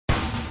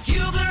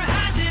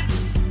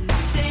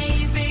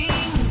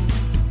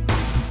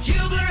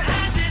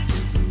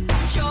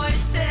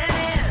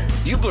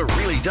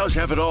does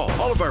have it all.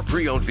 All of our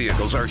pre-owned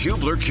vehicles are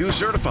Hubler Q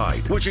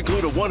certified, which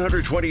include a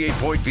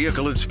 128-point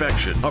vehicle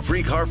inspection, a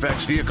free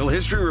Carfax vehicle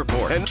history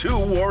report, and 2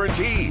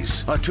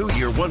 warranties. A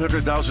 2-year,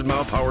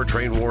 100,000-mile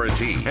powertrain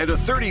warranty, and a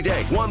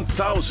 30-day,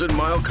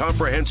 1,000-mile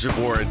comprehensive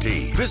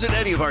warranty. Visit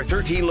any of our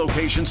 13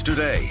 locations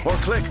today, or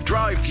click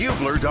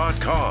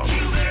drivehubler.com.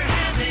 Hubler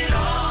has it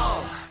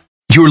all.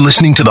 You're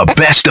listening to the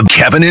best of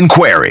Kevin and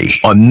Query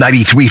on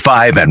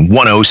 93.5 and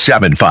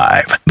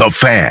 107.5. The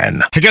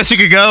Fan. I guess you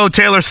could go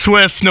Taylor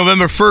Swift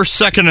November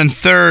 1st, 2nd, and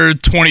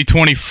 3rd,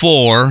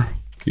 2024.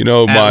 You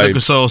know at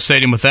Lucas Oil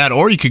Stadium with that,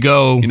 or you could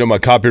go. You know my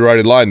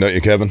copyrighted line, don't you,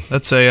 Kevin?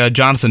 That's a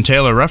Jonathan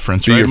Taylor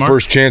reference, Be right, your Mark?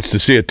 first chance to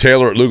see a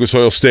Taylor at Lucas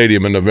Oil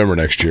Stadium in November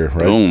next year,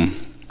 right? Boom.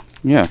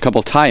 Yeah, a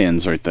couple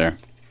tie-ins right there.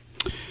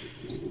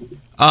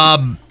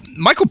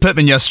 Michael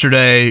Pittman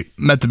yesterday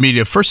met the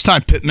media. First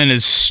time Pittman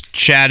has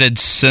chatted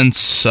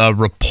since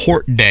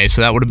report day,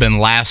 so that would have been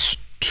last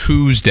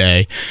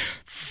Tuesday.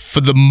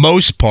 For the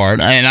most part,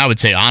 and I would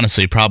say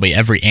honestly, probably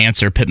every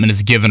answer Pittman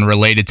has given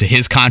related to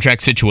his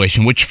contract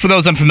situation, which for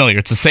those unfamiliar,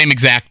 it's the same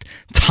exact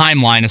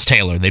timeline as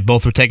Taylor. They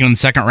both were taken in the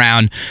second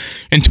round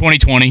in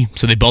 2020,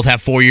 so they both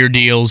have 4-year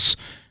deals,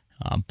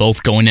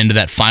 both going into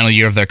that final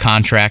year of their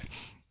contract.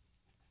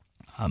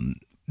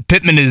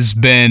 Pittman has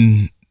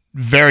been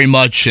very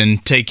much in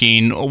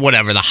taking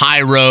whatever the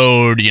high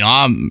road. You know,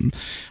 I'm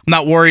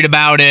not worried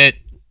about it.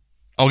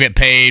 I'll get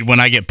paid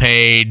when I get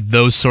paid.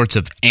 Those sorts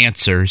of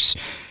answers.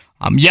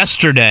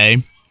 Yesterday,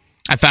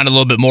 I found it a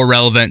little bit more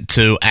relevant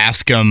to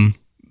ask him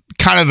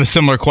kind of a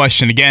similar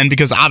question again,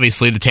 because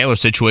obviously the Taylor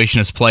situation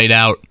has played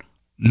out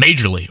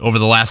majorly over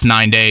the last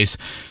 9 days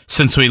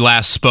since we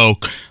last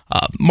spoke.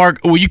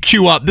 Mark, will you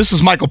cue up? This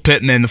is Michael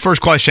Pittman. The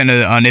first question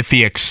on if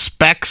he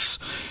expects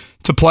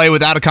to play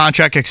without a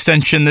contract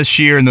extension this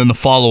year, and then the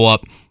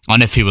follow-up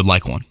on if he would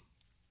like one.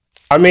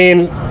 I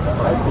mean,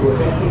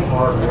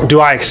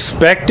 do I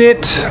expect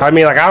it? I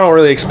mean, like, I don't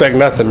really expect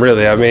nothing,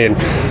 really. I mean,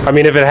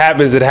 if it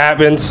happens, it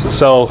happens.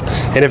 So,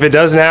 and if it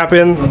doesn't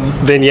happen,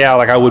 then yeah,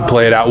 like, I would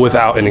play it out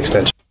without an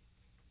extension.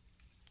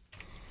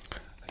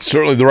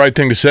 Certainly the right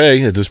thing to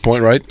say at this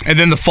point, right? And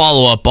then the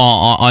follow-up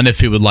on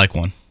if he would like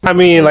one. I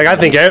mean, like, I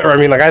think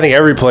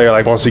every player,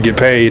 like, wants to get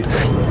paid.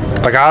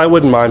 Like, I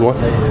wouldn't mind one.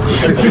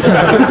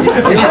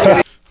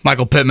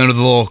 Michael Pittman with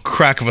a little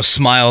crack of a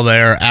smile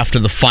there after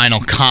the final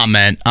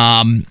comment.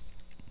 I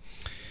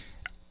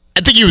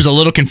think he was a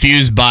little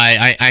confused by,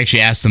 I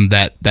actually asked him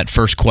that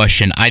first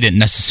question. I didn't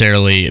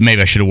necessarily,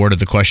 maybe I should have worded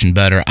the question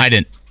better. I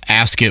didn't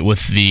ask it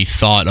with the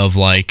thought of,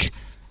 like,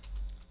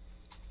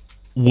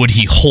 would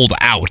he hold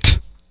out?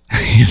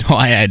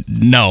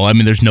 No. I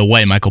mean, there's no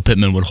way Michael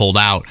Pittman would hold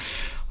out.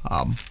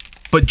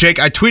 But, Jake,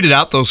 I tweeted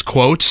out those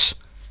quotes.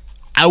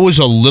 I was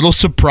a little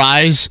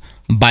surprised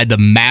by the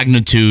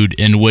magnitude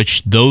in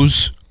which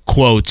those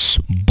quotes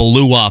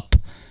blew up,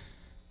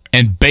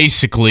 and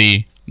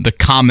basically the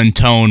common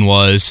tone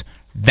was,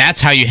 that's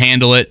how you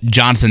handle it.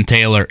 Jonathan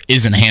Taylor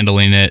isn't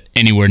handling it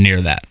anywhere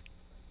near that.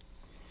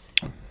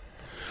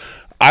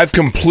 I've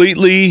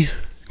completely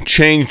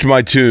changed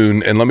my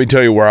tune, and let me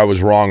tell you where I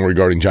was wrong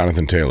regarding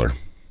Jonathan Taylor.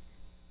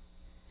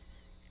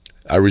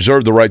 I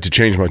reserve the right to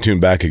change my tune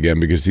back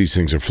again because these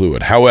things are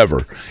fluid.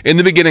 However, in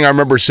the beginning, I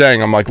remember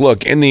saying, I'm like,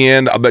 look, in the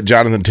end, I'll bet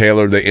Jonathan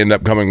Taylor, they end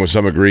up coming with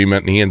some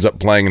agreement, and he ends up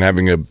playing and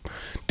having a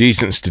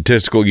decent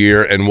statistical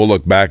year, and we'll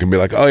look back and be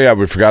like, oh, yeah,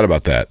 we forgot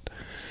about that.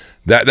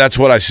 That's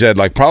what I said,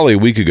 like, probably a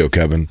week ago,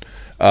 Kevin.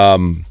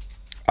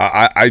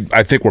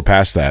 I think we're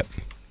past that.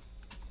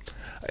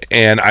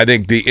 And I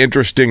think the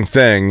interesting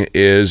thing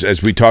is,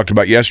 as we talked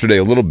about yesterday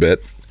a little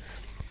bit,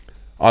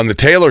 on the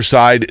Taylor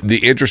side,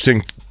 the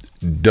interesting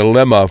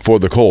dilemma for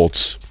the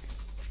Colts,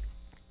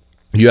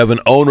 you have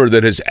an owner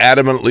that has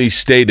adamantly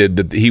stated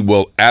that he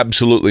will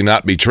absolutely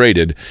not be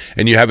traded,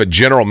 and you have a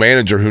general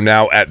manager who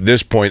now, at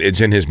this point, it's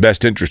in his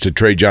best interest to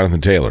trade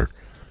Jonathan Taylor.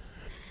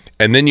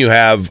 And then you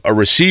have a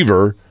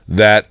receiver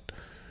that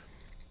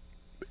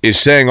is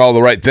saying all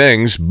the right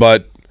things,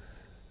 but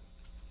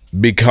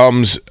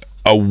becomes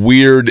a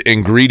weird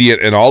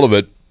ingredient in all of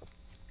it,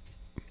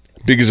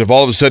 because if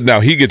all of a sudden now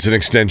he gets an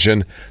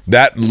extension,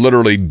 that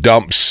literally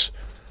dumps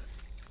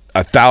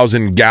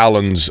 1,000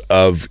 gallons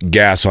of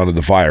gas onto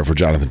the fire for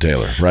Jonathan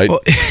Taylor, right? Well,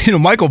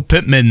 Michael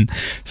Pittman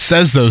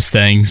says those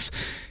things,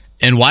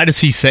 and why does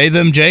he say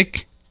them,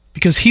 Jake?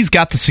 Because he's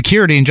got the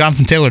security and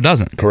Jonathan Taylor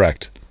doesn't.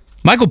 Correct.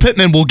 Michael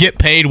Pittman will get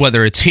paid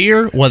whether it's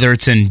here, whether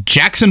it's in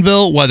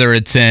Jacksonville, whether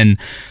it's in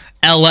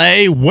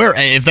L.A., where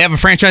if they have a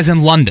franchise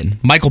in London,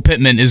 Michael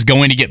Pittman is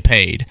going to get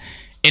paid.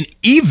 And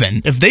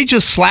even if they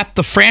just slap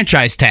the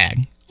franchise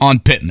tag on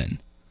Pittman,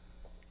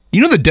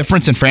 you know the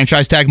difference in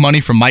franchise tag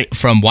money from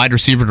wide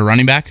receiver to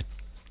running back?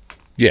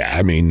 Yeah,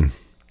 I mean,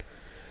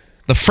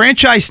 the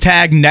franchise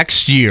tag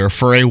next year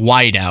for a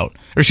wideout,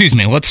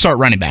 let's start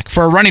running back.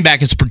 For a running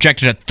back, it's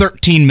projected at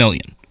 $13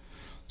 million.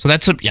 So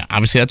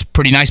obviously that's a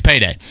pretty nice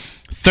payday.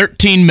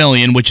 $13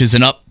 million, which is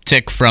an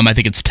uptick from, I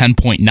think it's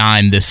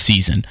 10.9 this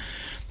season.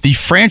 The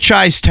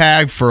franchise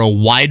tag for a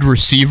wide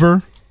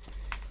receiver,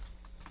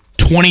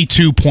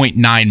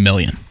 $22.9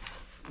 million.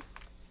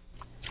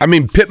 I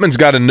mean, Pittman's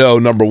got to know,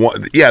 number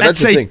one. Yeah,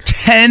 that's the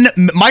thing.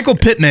 Michael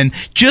Pittman,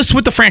 just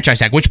with the franchise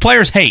tag, which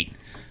players hate,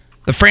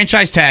 the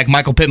franchise tag,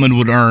 Michael Pittman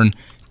would earn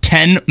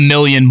 $10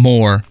 million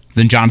more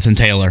than Jonathan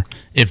Taylor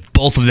if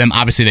both of them,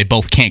 obviously they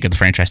both can't get the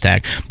franchise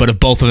tag, but if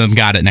both of them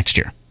got it next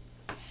year.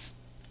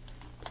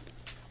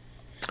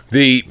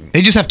 They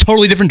just have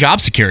totally different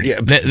job security. Yeah.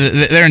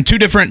 They're in two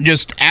different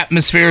just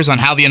atmospheres on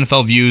how the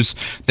NFL views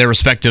their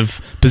respective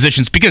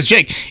positions. Because,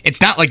 Jake, it's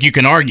not like you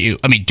can argue.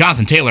 I mean,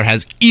 Jonathan Taylor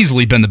has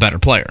easily been the better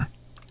player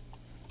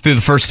through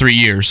the first 3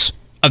 years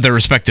of their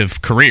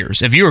respective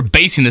careers. If you were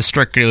basing this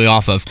strictly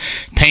off of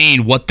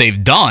paying what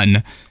they've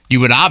done,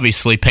 you would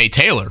obviously pay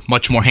Taylor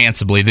much more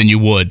handsomely than you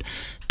would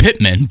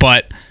Pittman.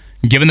 But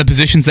given the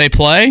positions they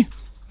play,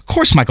 of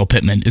course Michael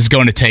Pittman is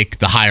going to take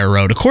the higher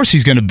road. Of course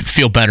he's going to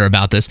feel better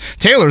about this.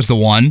 Taylor's the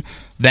one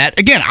that,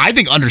 again, I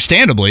think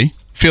understandably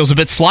feels a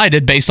bit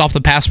slighted based off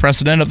the past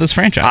precedent of this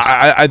franchise.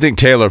 I think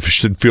Taylor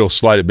should feel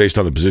slighted based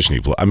on the position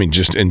he plays. I mean,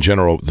 just in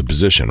general, the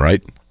position,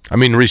 right? I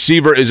mean,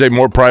 receiver is a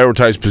more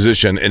prioritized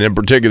position, and in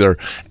particular,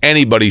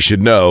 anybody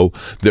should know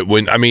that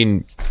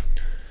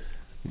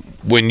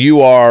when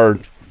you are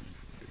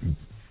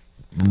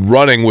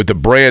running with a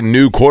brand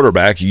new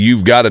quarterback,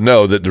 you've got to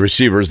know that the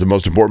receiver is the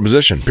most important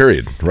position,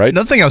 period, right?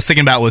 Another thing I was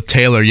thinking about with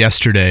Taylor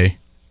yesterday,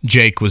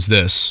 Jake, was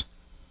this.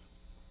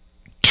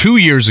 2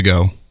 years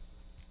ago,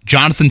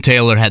 Jonathan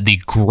Taylor had the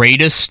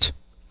greatest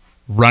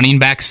running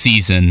back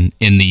season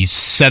in the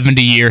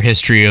 70-year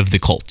history of the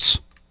Colts.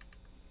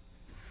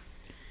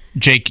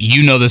 Jake,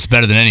 you know this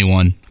better than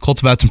anyone.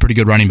 Colts have had some pretty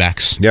good running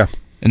backs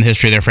in the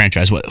history of their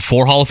franchise. What,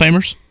 4 Hall of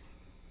Famers?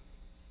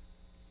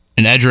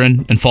 And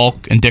Edgerrin and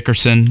Falk and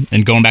Dickerson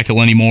and going back to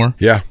Lenny Moore.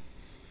 Yeah.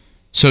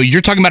 So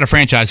you're talking about a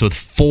franchise with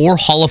 4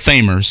 Hall of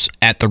Famers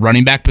at the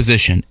running back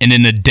position, and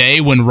in a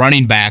day when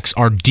running backs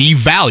are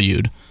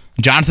devalued,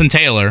 Jonathan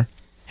Taylor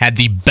had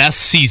the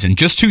best season,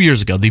 just 2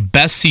 years ago, the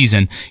best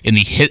season in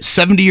the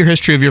 70-year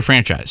history of your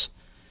franchise.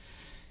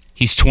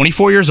 He's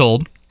 24 years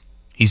old.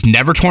 He's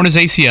never torn his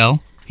ACL.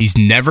 He's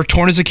never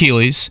torn his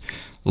Achilles.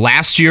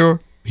 Last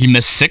year, he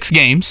missed 6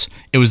 games.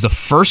 It was the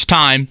first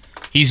time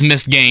he's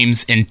missed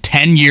games in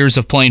 10 years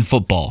of playing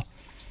football.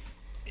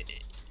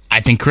 I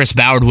think Chris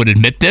Ballard would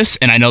admit this,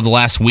 and I know the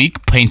last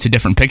week paints a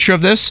different picture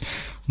of this,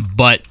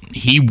 but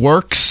he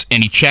works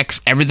and he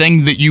checks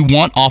everything that you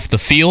want off the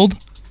field,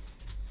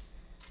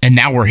 and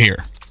now we're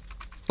here.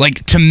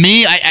 Like, to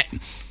me,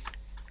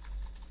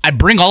 I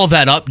bring all of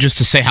that up just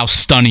to say how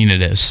stunning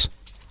it is.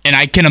 And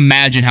I can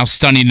imagine how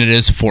stunning it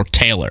is for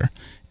Taylor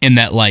in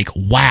that, like,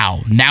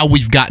 wow, now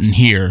we've gotten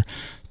here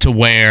to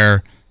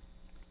where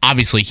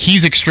obviously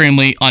he's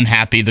extremely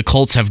unhappy. The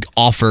Colts have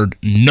offered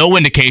no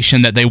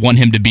indication that they want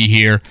him to be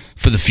here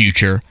for the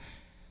future.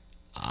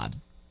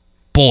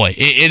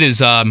 It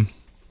is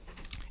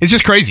it's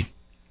just crazy.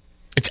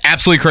 It's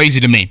absolutely crazy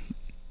to me.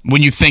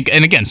 When you think,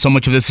 and again, so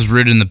much of this is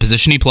rooted in the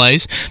position he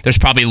plays. There's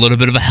probably a little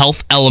bit of a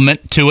health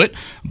element to it.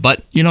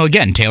 But,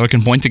 again, Taylor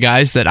can point to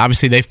guys that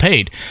obviously they've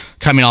paid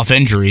coming off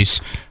injuries.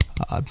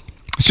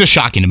 It's just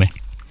shocking to me.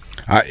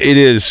 It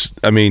is.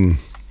 I mean,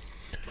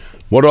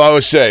 what do I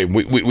always say?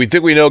 We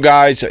think we know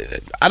guys.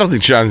 I don't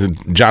think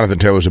Jonathan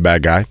Taylor's a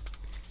bad guy.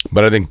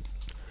 But I think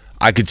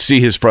I could see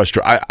his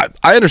frustration.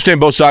 I understand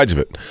both sides of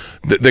it.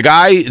 The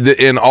guy that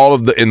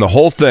in the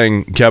whole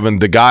thing, Kevin,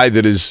 the guy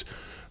that is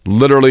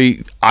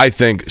literally, I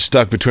think,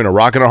 stuck between a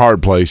rock and a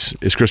hard place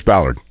is Chris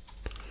Ballard.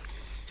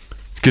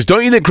 Because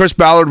don't you think Chris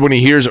Ballard, when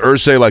he hears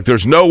Irsay, like,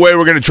 there's no way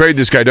we're going to trade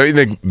this guy, don't you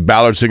think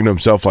Ballard's thinking to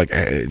himself, like,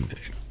 hey,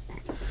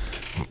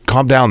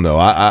 calm down, though.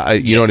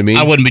 You know what I mean?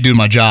 I wouldn't be doing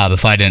my job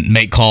if I didn't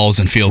make calls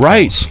and field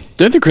calls.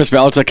 Don't you think Chris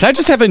Ballard's like, can I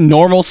just have a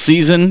normal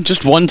season,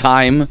 just one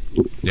time?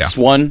 Yeah. Just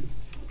one?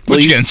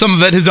 Which, again, some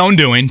of it his own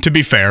doing, to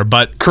be fair,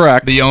 but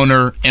correct. The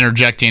owner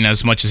interjecting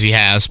as much as he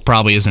has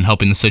probably isn't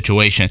helping the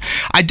situation.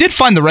 I did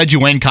find the Reggie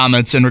Wayne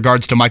comments in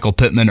regards to Michael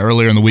Pittman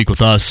earlier in the week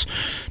with us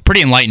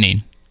pretty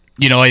enlightening.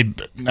 I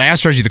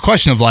asked Reggie the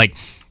question of, like,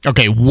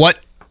 okay, what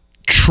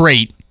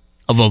trait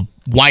of a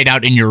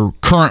wideout in your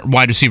current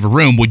wide receiver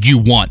room would you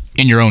want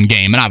in your own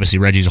game? And obviously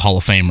Reggie's a Hall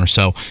of Famer,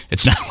 so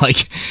it's not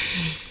like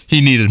he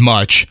needed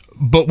much.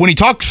 But when he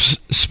talked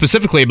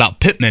specifically about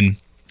Pittman,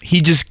 he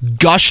just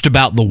gushed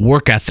about the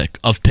work ethic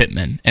of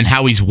Pittman and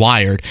how he's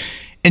wired.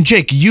 And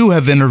Jake, you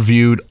have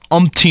interviewed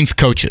umpteenth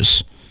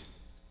coaches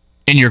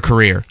in your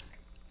career.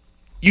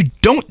 You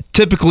don't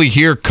typically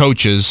hear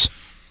coaches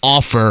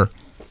offer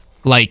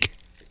like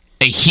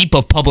a heap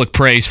of public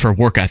praise for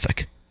work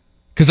ethic.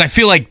 Because I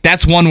feel like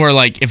that's one where,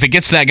 like, if it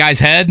gets to that guy's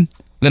head,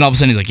 then all of a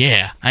sudden he's like,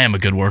 yeah, I am a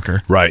good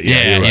worker. Right.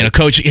 Yeah. Right.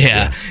 Coach,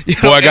 yeah.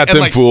 Well, I got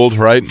them fooled,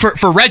 right?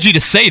 For Reggie to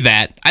say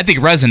that, I think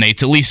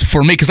resonates, at least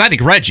for me, because I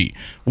think Reggie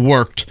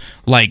worked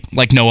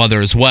like no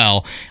other as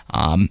well.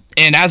 And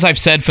as I've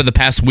said for the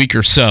past week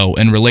or so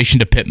in relation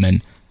to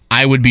Pittman,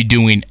 I would be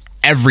doing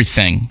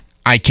everything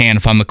I can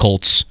if I'm the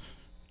Colts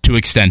to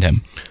extend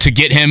him, to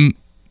get him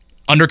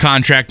under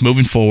contract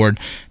moving forward,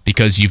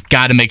 because you've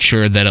got to make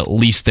sure that at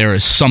least there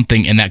is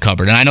something in that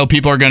cupboard. And I know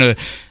people are going to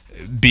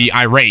be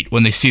irate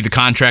when they see the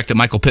contract that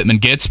Michael Pittman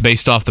gets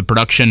based off the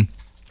production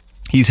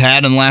he's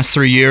had in the last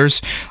 3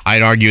 years.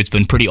 I'd argue it's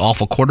been pretty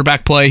awful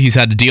quarterback play he's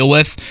had to deal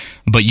with.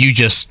 But you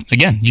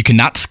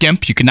cannot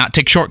skimp. You cannot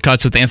take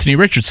shortcuts with Anthony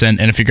Richardson.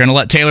 And if you're going to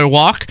let Taylor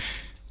walk,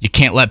 you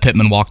can't let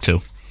Pittman walk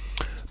too.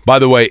 By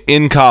the way,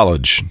 in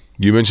college,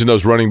 you mentioned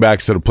those running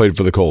backs that have played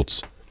for the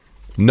Colts.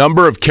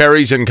 Number of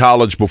carries in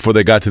college before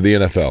they got to the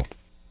NFL.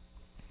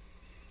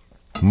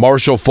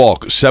 Marshall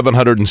Faulk,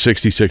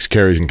 766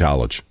 carries in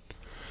college.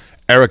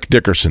 Eric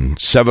Dickerson,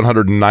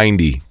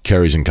 790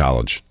 carries in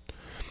college.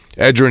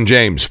 Edgerrin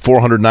James,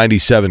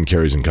 497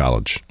 carries in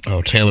college.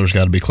 Oh, Taylor's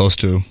got to be close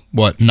to,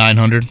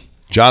 900?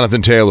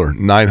 Jonathan Taylor,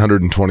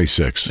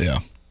 926. Yeah.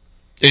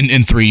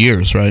 In 3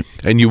 years, right?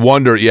 And you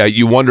wonder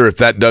if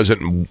that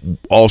doesn't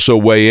also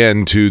weigh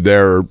into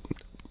their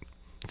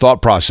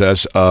thought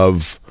process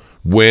of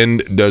when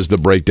does the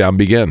breakdown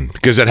begin?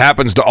 Because it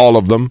happens to all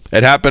of them.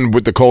 It happened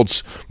with the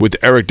Colts with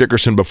Eric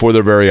Dickerson before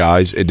their very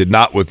eyes. It did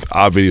not with,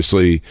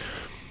 obviously,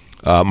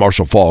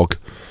 Marshall Faulk.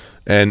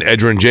 And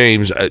Edgerrin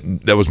James,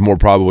 that was more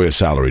probably a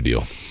salary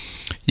deal.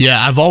 Yeah,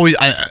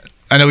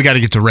 I know we got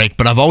to get to Rake,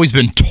 but I've always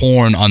been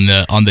torn on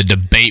the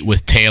debate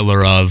with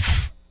Taylor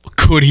of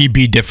could he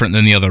be different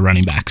than the other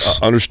running backs?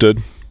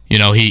 Understood.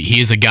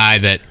 He is a guy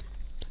that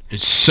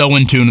is so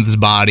in tune with his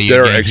body.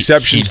 There are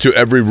exceptions to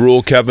every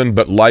rule, Kevin,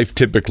 but life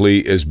typically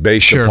is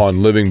based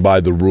upon living by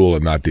the rule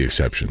and not the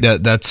exception.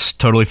 That's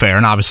totally fair,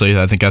 and obviously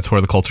I think that's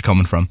where the Colts are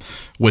coming from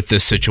with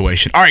this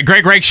situation. All right,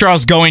 Greg Rakestraw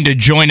is going to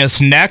join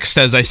us next,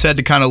 as I said,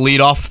 to kind of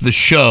lead off the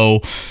show.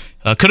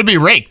 Could it be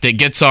Rake that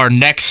gets our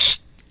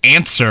next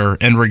answer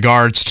in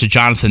regards to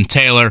Jonathan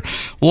Taylor?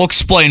 We'll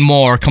explain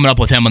more coming up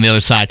with him on the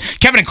other side.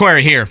 Kevin and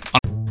Query here.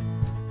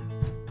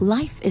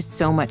 Life is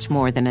so much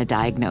more than a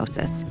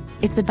diagnosis.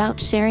 It's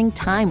about sharing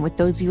time with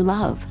those you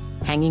love,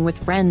 hanging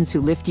with friends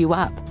who lift you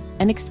up,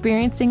 and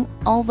experiencing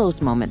all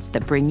those moments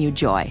that bring you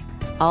joy.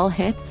 All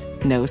hits,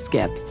 no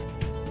skips.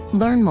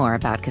 Learn more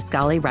about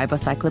Kisqali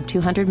Ribociclib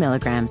 200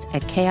 milligrams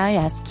at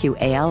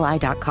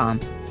KISQALI.com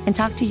and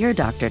talk to your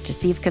doctor to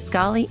see if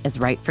Kisqali is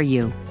right for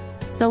you.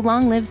 So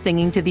long live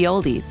singing to the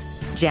oldies,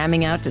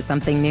 jamming out to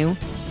something new,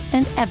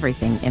 and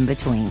everything in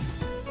between.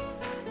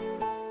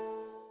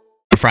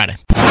 Friday.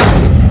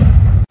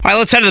 All right,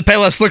 let's head to the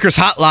Payless Liquors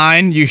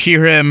hotline. You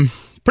hear him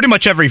pretty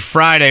much every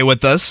Friday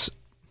with us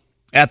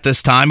at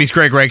this time. He's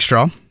Greg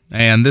Rakestraw,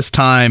 and this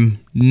time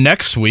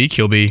next week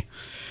he'll be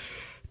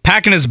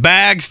packing his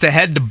bags to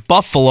head to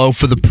Buffalo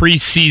for the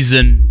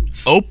preseason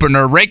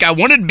opener. Rake, I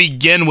wanted to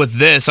begin with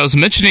this. I was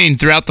mentioning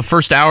throughout the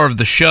first hour of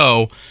the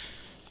show,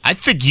 I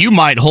think you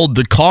might hold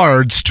the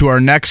cards to our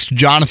next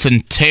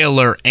Jonathan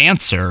Taylor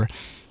answer.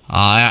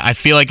 I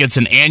feel like it's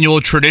an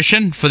annual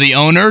tradition for the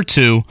owner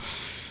to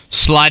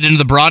slide into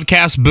the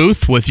broadcast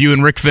booth with you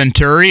and Rick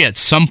Venturi at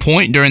some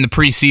point during the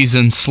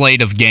preseason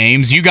slate of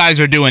games. You guys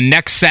are doing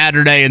next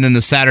Saturday and then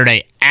the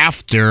Saturday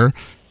after,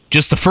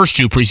 just the first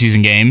two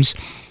preseason games.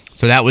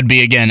 So that would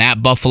be, again,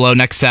 at Buffalo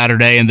next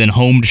Saturday and then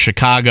home to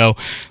Chicago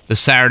the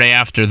Saturday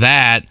after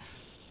that.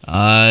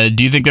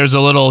 Do you think there's a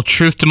little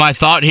truth to my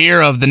thought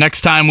here of the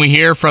next time we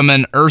hear from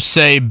an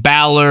Irsay,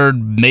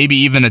 Ballard, maybe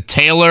even a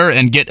Taylor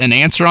and get an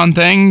answer on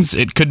things,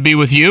 it could be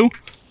with you?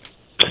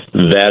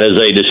 That is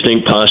a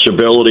distinct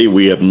possibility.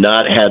 We have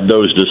not had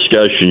those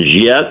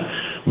discussions yet,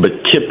 but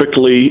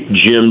typically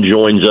Jim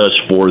joins us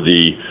for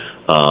the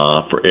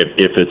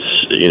if it's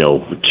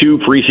two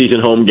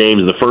preseason home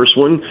games. The first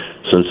one,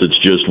 since it's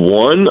just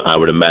one, I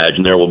would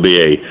imagine there will be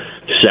a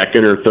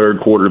second or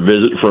third quarter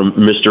visit from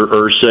Mr.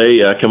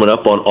 Irsay coming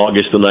up on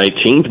August the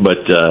 19th,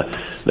 but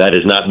that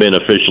has not been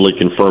officially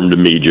confirmed to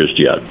me just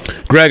yet.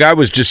 Greg, I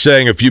was just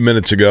saying a few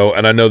minutes ago,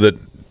 and I know that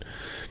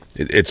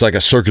it's like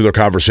a circular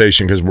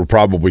conversation because we're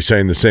probably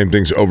saying the same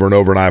things over and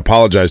over, and I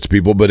apologize to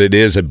people, but it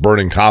is a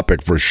burning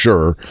topic for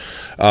sure.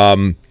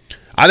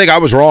 I think I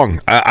was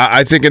wrong.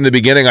 I think in the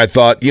beginning I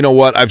thought, you know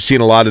what, I've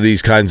seen a lot of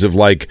these kinds of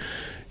like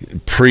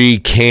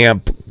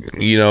pre-camp,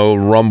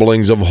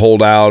 rumblings of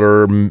holdout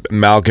or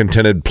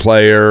malcontented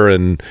player,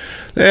 and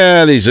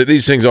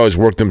these things always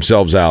work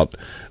themselves out.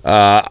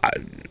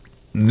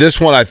 This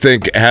one I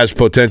think has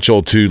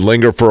potential to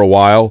linger for a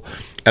while.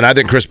 And I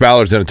think Chris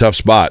Ballard's in a tough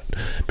spot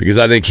because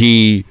I think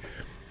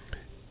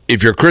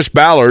if you're Chris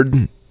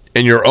Ballard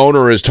and your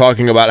owner is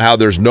talking about how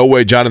there's no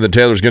way Jonathan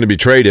Taylor's going to be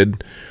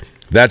traded,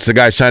 that's the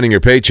guy signing your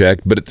paycheck.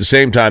 But at the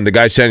same time, the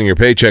guy signing your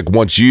paycheck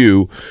wants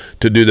you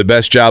to do the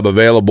best job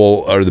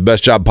available or the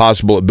best job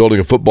possible at building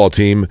a football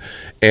team.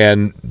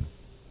 And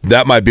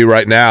that might be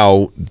right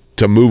now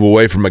to move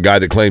away from a guy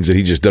that claims that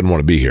he just doesn't want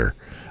to be here.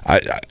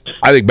 I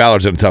think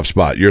Ballard's in a tough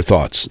spot. Your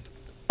thoughts?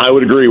 I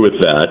would agree with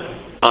that.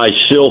 I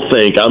still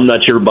think, I'm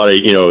not sure everybody,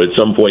 at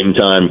some point in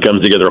time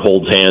comes together,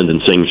 holds hands,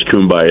 and sings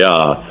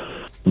Kumbaya,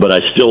 but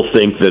I still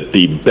think that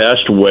the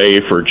best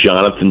way for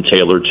Jonathan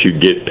Taylor to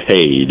get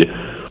paid,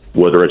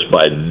 whether it's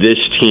by this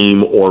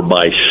team or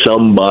by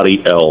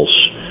somebody else,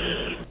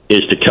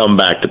 is to come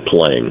back to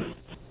playing.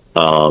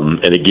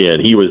 And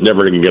again, he was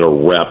never going to get a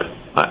rep,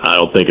 I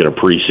don't think, in a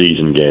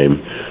preseason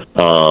game,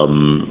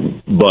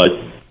 but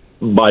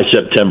by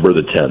September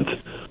the 10th.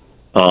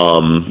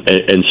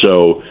 And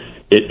so...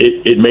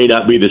 It may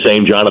not be the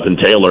same Jonathan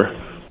Taylor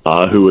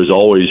who has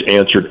always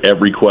answered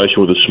every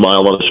question with a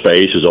smile on his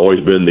face, has always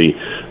been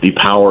the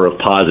power of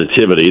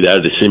positivity.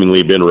 That has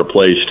seemingly been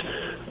replaced,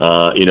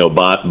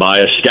 by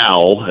a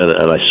scowl,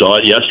 and I saw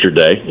it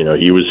yesterday.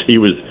 He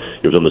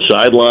was on the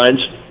sidelines.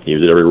 He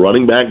was at every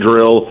running back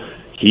drill.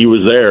 He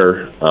was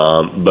there,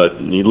 but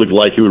he looked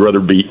like he would rather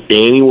be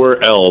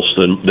anywhere else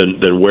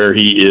than where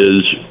he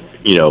is,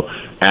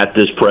 at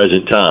this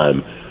present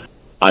time.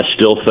 I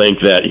still think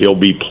that he'll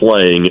be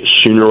playing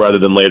sooner rather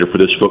than later for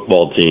this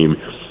football team,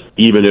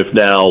 even if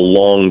now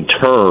long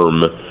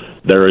term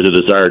there is a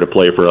desire to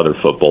play for another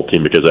football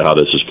team because of how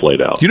this has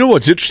played out. You know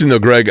what's interesting though,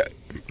 Greg,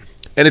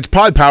 and it's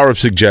probably power of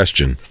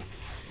suggestion.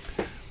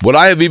 Would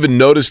I have even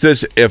noticed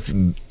this if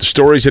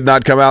stories had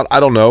not come out?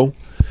 I don't know.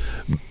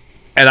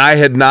 And I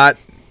had not,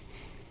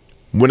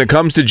 when it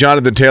comes to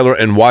Jonathan Taylor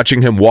and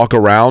watching him walk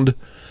around,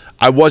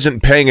 I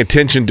wasn't paying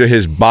attention to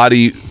his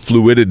body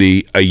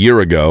fluidity a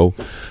year ago,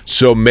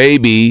 so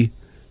maybe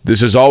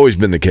this has always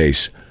been the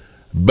case.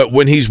 But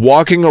when he's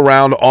walking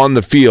around on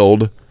the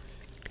field,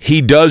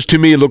 he does to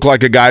me look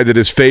like a guy that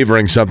is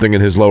favoring something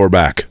in his lower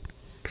back.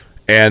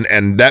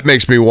 And that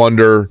makes me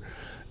wonder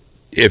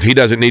if he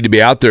doesn't need to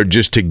be out there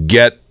just to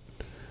get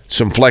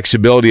some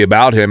flexibility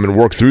about him and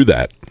work through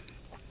that.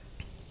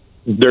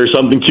 There's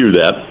something to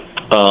that.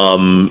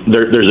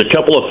 There's a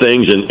couple of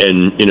things, and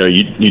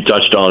you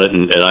touched on it,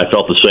 and I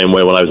felt the same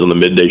way when I was on the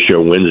midday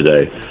show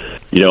Wednesday.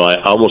 I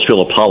almost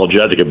feel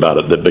apologetic about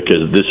it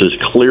because this is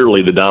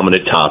clearly the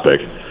dominant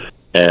topic,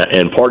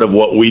 and part of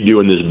what we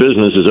do in this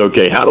business is,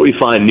 okay, how do we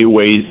find new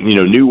ways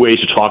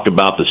to talk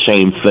about the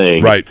same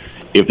thing? Right.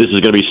 If this is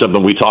going to be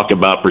something we talk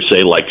about for,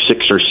 say, like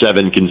 6 or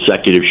 7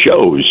 consecutive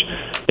shows,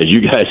 as you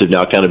guys have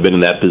now kind of been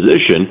in that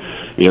position,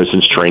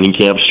 since training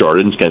camp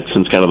started, and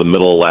since kind of the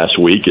middle of last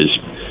week, as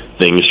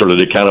things started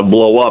to kind of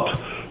blow up,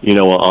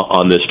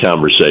 on this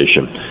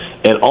conversation.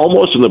 And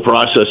almost in the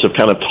process of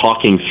kind of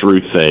talking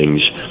through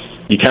things,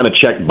 you kind of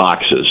check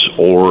boxes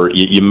or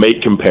you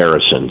make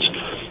comparisons.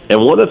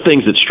 And one of the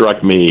things that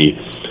struck me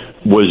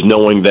was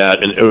knowing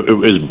that, and it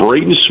was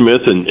Braden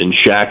Smith and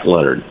Shaq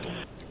Leonard,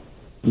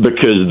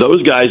 because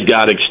those guys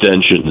got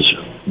extensions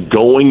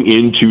going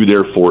into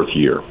their 4th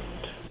year,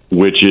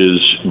 which is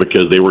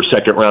because they were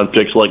second-round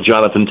picks like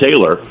Jonathan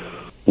Taylor,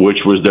 which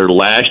was their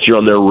last year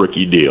on their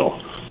rookie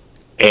deal.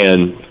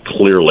 And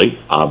clearly,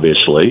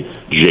 obviously,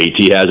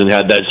 JT hasn't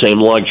had that same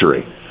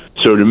luxury.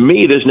 So to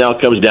me, this now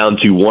comes down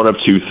to one of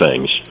two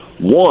things.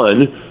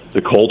 One,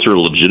 the Colts are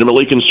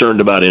legitimately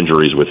concerned about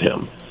injuries with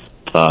him,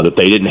 that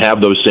they didn't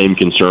have those same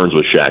concerns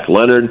with Shaq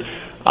Leonard.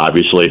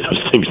 Obviously,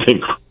 those things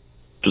didn't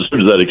as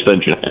soon as that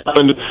extension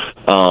happened,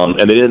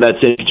 and they didn't have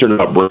that same concern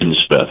about Braden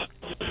Smith.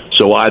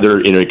 So either,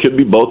 it could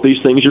be both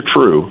these things are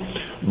true,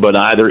 but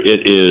either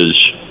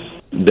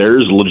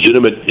there's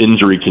legitimate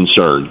injury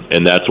concern,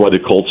 and that's why the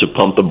Colts have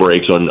pumped the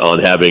brakes on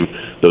having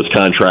those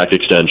contract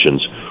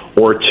extensions.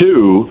 Or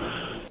two,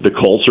 the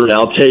Colts are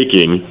now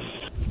taking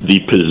the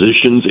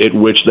positions at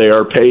which they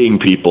are paying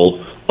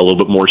people a little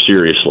bit more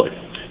seriously.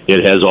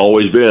 It has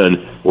always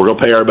been, we're going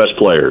to pay our best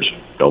players.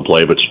 Don't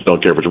care if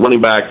it's a running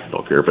back,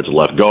 don't care if it's a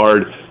left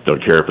guard,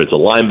 don't care if it's a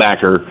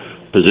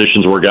linebacker,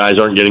 positions where guys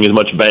aren't getting as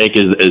much bank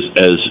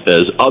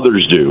as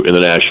others do in the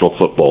National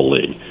Football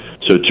League.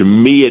 So to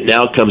me, it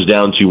now comes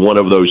down to one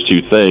of those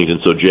two things. And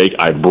so, Jake,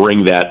 I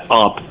bring that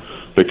up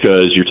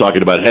because you're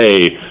talking about,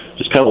 hey,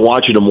 just kind of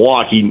watching him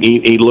walk,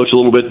 he looks a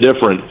little bit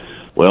different.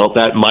 Well,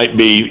 that might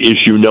be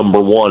issue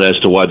number one as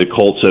to why the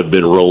Colts have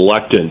been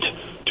reluctant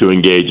to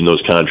engage in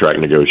those contract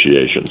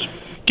negotiations.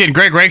 Again,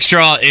 Greg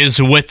Rakestraw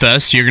is with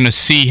us. You're going to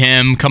see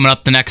him coming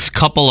up the next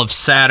couple of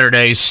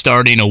Saturdays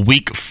starting a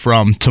week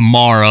from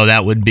tomorrow.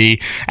 That would be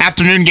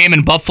afternoon game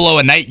in Buffalo,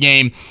 a night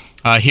game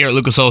here at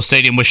Lucas Oil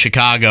Stadium with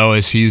Chicago,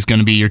 as he's going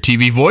to be your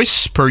TV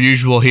voice, per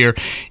usual, here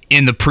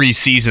in the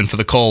preseason for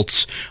the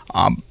Colts.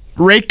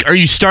 Rake, are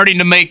you starting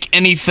to make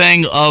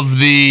anything of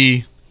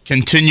the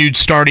continued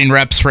starting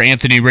reps for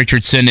Anthony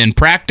Richardson in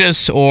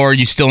practice, or are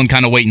you still in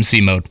kind of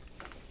wait-and-see mode?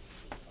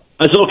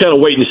 I'm still kind of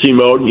wait-and-see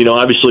mode.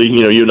 Obviously,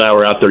 you and I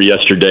were out there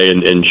yesterday,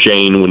 and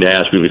Shane, when they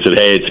asked me, we said,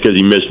 hey, it's because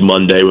he missed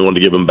Monday. We wanted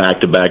to give him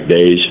back-to-back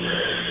days.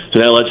 So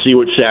now let's see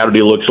what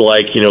Saturday looks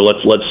like.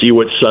 Let's see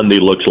what Sunday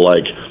looks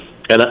like.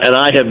 And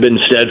I have been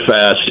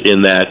steadfast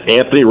in that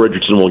Anthony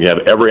Richardson will have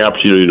every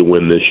opportunity to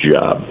win this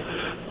job.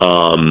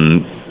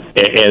 And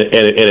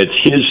it's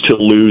his to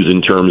lose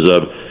in terms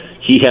of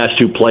he has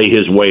to play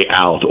his way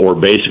out or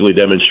basically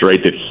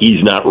demonstrate that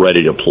he's not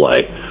ready to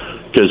play.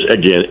 Because,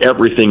 again,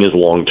 everything is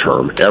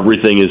long-term.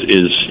 Everything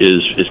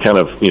is kind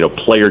of,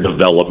 player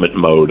development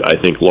mode,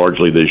 I think,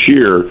 largely this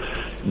year.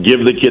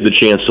 Give the kid the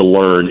chance to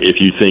learn if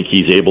you think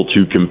he's able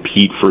to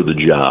compete for the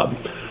job.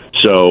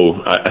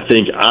 So I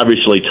think,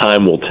 obviously,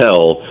 time will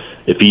tell.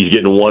 If he's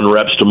getting 1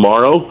 reps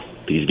tomorrow,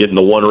 if he's getting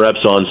the 1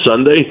 reps on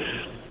Sunday,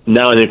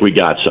 now I think we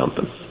got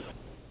something.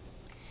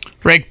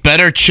 Rick,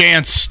 better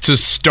chance to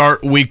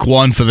start week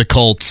 1 for the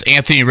Colts,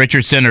 Anthony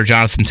Richardson or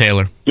Jonathan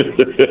Taylor?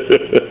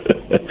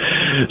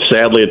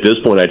 Sadly, at this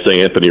point, I'd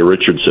say Anthony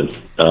Richardson.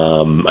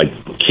 I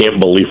can't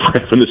believe we're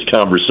having this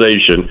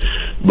conversation,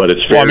 but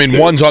it's fair. Well, I mean,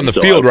 one's on the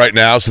field right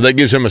now, so that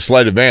gives him a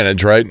slight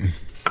advantage, right?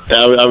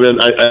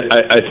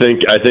 I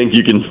think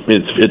you can.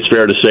 It's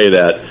fair to say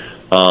that.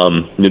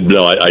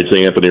 No, I'd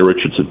say Anthony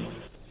Richardson.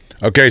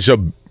 Okay,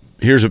 so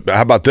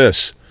how about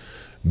this?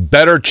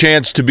 Better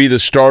chance to be the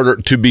starter,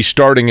 to be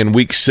starting in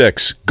Week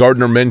 6,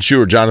 Gardner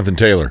Minshew or Jonathan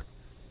Taylor?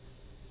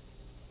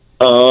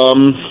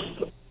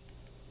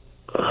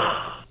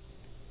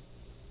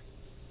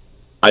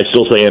 I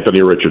still say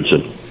Anthony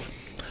Richardson.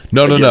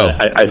 No.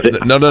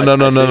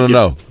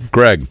 No.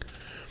 Greg,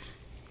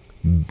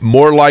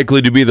 more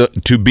likely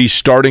to be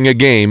starting a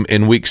game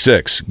in Week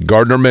 6,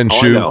 Gardner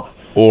Minshew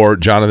or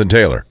Jonathan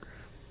Taylor?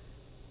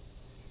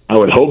 I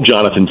would hope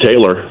Jonathan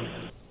Taylor,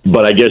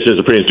 but I guess as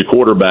it pertains to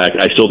quarterback,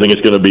 I still think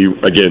it's going to be,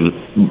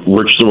 again,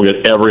 Richardson will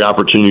get every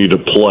opportunity to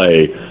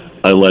play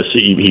unless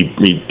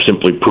he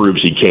simply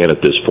proves he can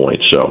at this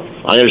point. So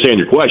I understand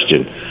your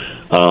question.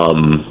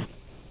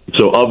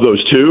 So of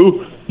those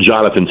two,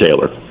 Jonathan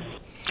Taylor.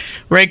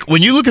 Rake,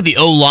 when you look at the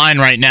O-line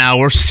right now,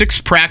 we're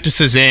 6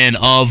 practices in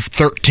of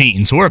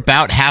 13, so we're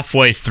about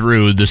halfway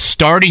through. The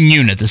starting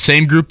unit, the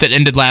same group that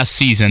ended last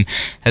season,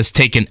 has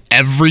taken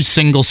every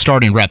single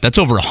starting rep. That's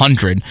over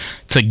 100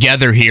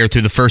 together here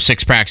through the first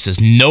 6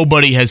 practices.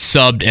 Nobody has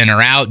subbed in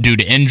or out due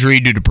to injury,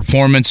 due to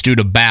performance, due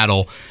to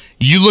battle.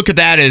 You look at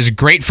that as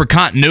great for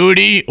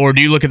continuity, or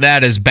do you look at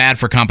that as bad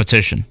for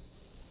competition?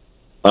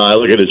 I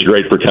look at it as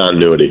great for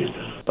continuity.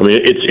 I mean,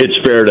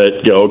 it's fair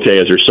to go, okay,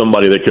 is there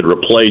somebody that could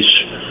replace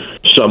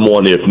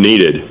someone if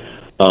needed?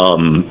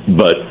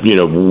 But,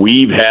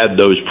 we've had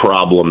those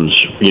problems,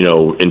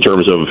 in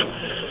terms of,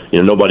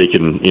 nobody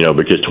can,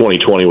 because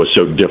 2020 was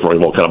so different,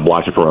 we've all kind of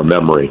blocked it from our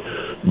memory.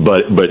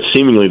 But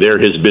seemingly there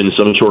has been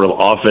some sort of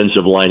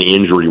offensive line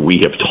injury we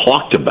have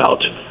talked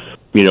about,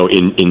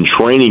 in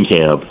training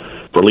camp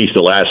for at least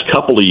the last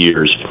couple of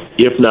years,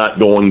 if not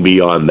going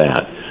beyond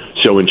that.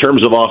 So in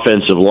terms of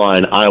offensive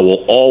line, I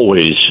will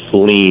always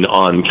lean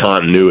on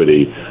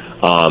continuity.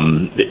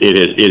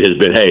 It has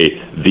been,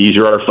 hey, these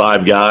are our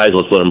 5 guys.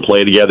 Let's let them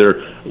play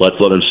together. Let's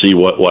let them see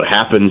what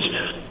happens.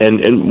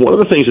 And one of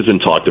the things that's been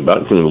talked about,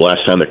 including the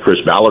last time that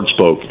Chris Ballard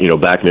spoke,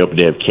 back in the open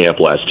day of camp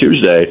last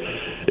Tuesday,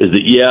 is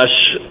that yes,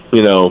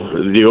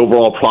 the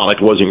overall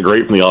product wasn't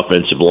great from the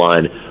offensive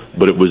line,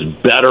 but it was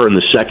better in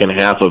the second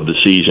half of the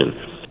season.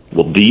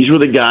 Well, these were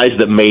the guys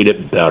that made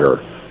it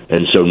better.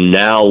 And so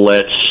now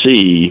let's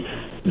see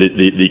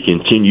the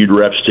continued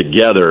reps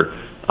together,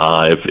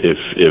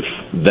 if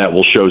that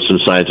will show some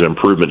signs of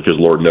improvement, because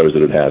Lord knows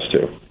that it has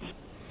to.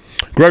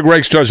 Greg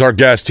Rakestraw is our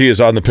guest. He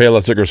is on the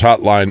Payless Liquors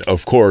hotline,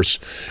 of course.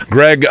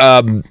 Greg,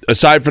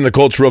 aside from the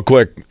Colts, real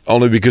quick,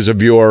 only because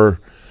of your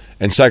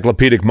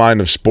encyclopedic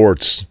mind of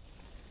sports,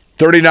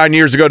 39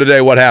 years ago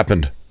today, what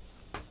happened?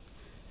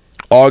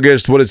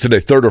 August, what is today,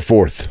 3rd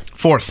or 4th?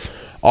 4th.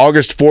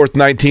 August 4th,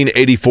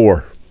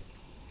 1984.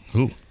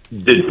 Ooh.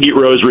 Did Pete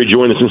Rose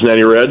rejoin the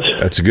Cincinnati Reds?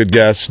 That's a good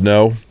guess.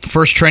 No.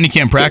 First training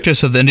camp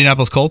practice of the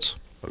Indianapolis Colts?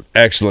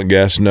 Excellent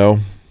guess. No.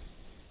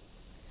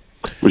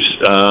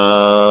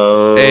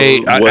 How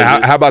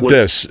about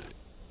this?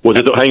 Was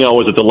it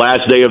the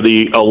last day of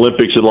the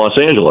Olympics in Los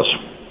Angeles?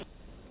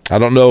 I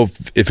don't know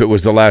if it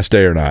was the last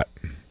day or not.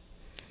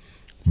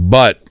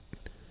 But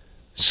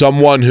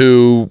someone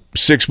who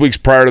 6 weeks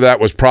prior to that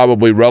was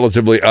probably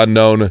relatively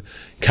unknown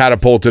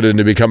catapulted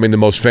into becoming the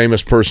most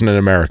famous person in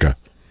America.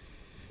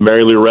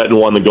 Mary Lou Retton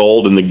won the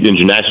gold in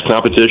gymnastics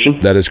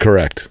competition? That is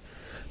correct.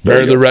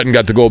 Mary Lou Retton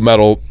got the gold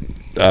medal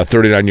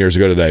 39 years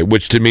ago today,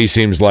 which to me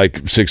seems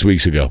like 6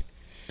 weeks ago.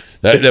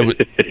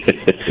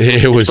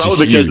 It was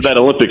probably huge. Because of that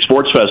Olympic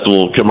Sports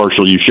Festival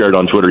commercial you shared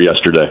on Twitter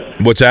yesterday.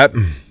 What's that?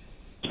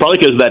 It's probably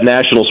because of that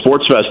National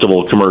Sports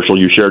Festival commercial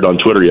you shared on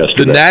Twitter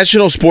yesterday. The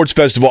National Sports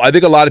Festival, I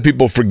think a lot of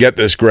people forget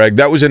this, Greg.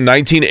 That was in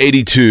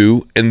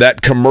 1982, and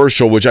that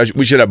commercial, which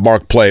we should have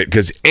Mark play it,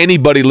 because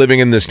anybody living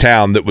in this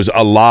town that was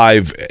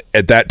alive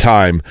at that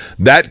time,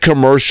 that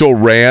commercial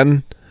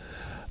ran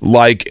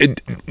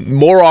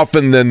more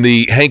often than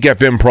the Hank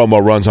FM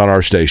promo runs on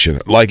our station.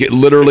 Like, it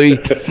literally,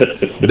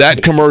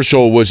 that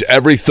commercial was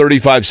every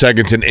 35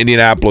 seconds in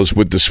Indianapolis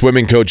with the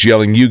swimming coach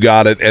yelling, "You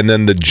got it," and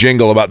then the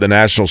jingle about the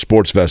National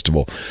Sports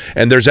Festival.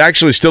 And there's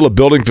actually still a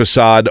building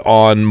facade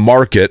on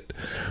Market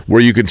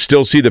where you can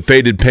still see the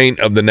faded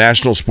paint of the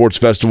National Sports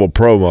Festival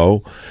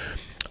promo.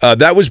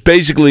 That was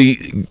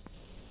basically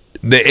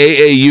the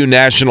AAU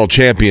National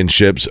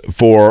Championships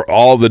for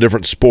all the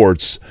different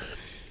sports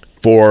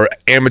for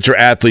amateur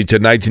athletes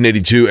in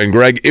 1982. And,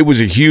 Greg, it was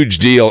a huge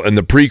deal and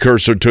the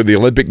precursor to the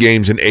Olympic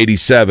Games in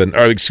 87,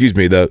 or excuse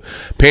me, the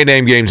Pan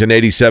Am Games in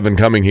 87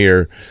 coming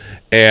here.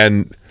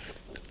 And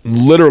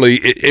literally,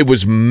 it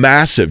was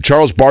massive.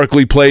 Charles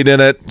Barkley played in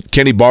it.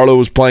 Kenny Barlow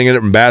was playing in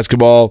it in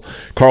basketball.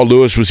 Carl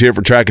Lewis was here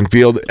for track and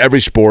field.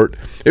 Every sport.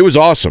 It was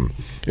awesome.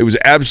 It was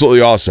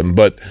absolutely awesome.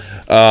 But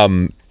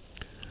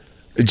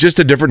it's just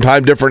a different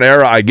time, different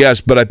era, I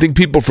guess. But I think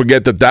people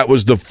forget that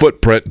was the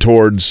footprint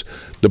towards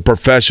the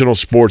professional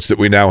sports that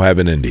we now have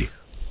in Indy.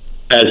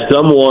 As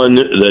someone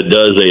that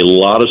does a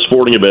lot of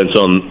sporting events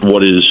on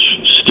what is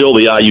still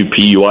the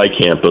IU-PUI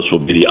campus, will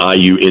be the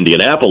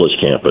IU-Indianapolis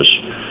campus,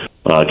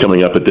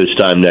 coming up at this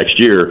time next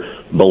year,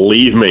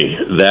 believe me,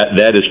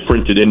 that is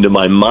printed into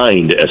my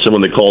mind as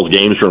someone that calls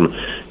games from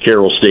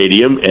Carroll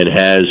Stadium and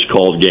has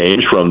called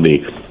games from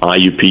the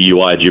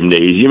IU-PUI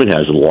gymnasium and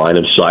has a line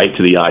of sight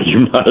to the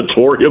IU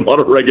auditorium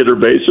on a regular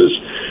basis.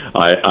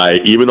 I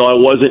even though I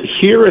wasn't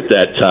here at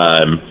that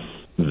time,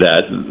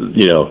 that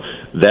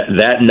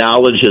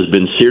knowledge has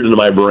been seared into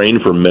my brain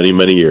for many,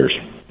 many years.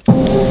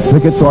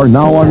 Tickets are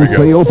now on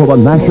sale for the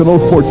National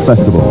Sports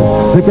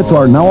Festival. Tickets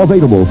are now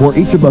available for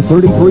each of the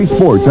 33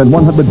 sports and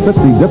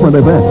 150 different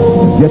events.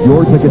 Get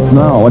your tickets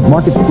now at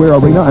Market Square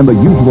Arena and the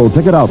usual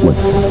ticket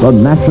outlets. The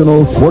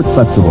National Sports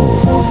Festival.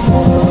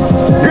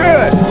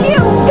 Good. You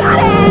got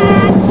it.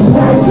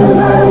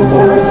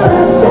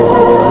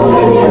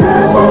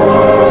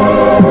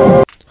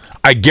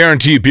 I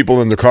guarantee you people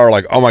in the car are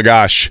like, oh my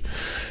gosh.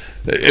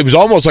 It was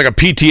almost like a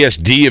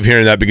PTSD of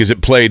hearing that because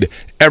it played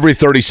every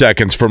 30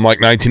 seconds from like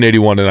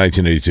 1981 to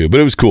 1982. But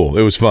it was cool.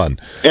 It was fun.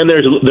 And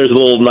there's a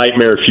little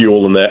nightmare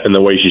fuel in that, in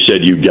the way she said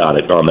you got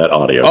it on that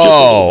audio.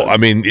 Oh, I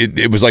mean,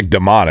 it was like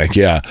demonic,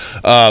 yeah.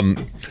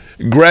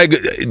 Greg,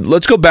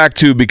 let's go back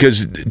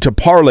because to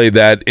parlay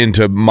that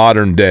into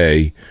modern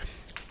day,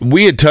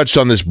 we had touched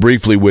on this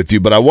briefly with you,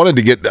 but I wanted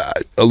to get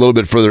a little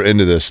bit further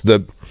into this.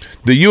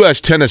 The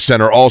U.S. Tennis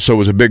Center also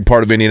was a big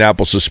part of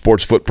Indianapolis'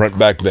 sports footprint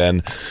back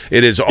then.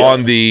 It is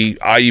on the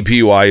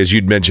IU-PUI, as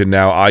you'd mentioned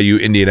now, IU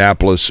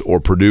Indianapolis or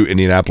Purdue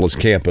Indianapolis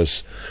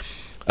campus.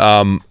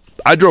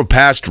 I drove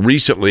past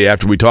recently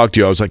after we talked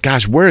to you. I was like,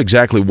 gosh, where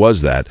exactly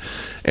was that?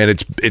 And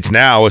it's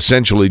now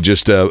essentially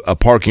just a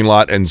parking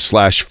lot and /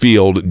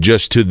 field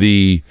just to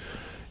the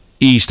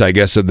east, I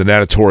guess, of the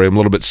natatorium, a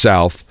little bit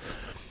south.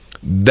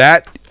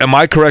 That, am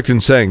I correct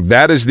in saying,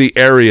 that is the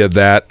area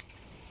that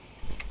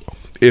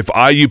if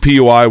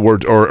IU-PUI were,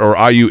 or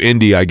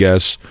IU-Indy, I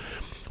guess,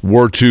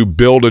 were to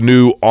build a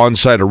new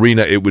on-site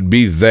arena, it would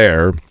be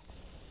there.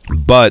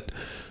 But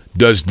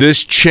does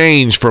this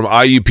change from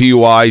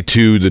IU-PUI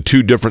to the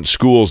two different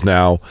schools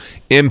now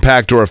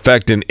impact or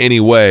affect in any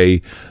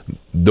way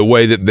the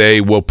way that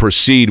they will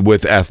proceed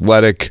with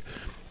athletic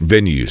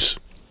venues?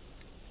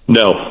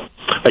 No.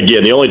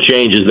 Again, the only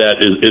change is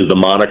the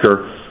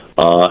moniker,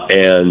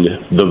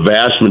 and the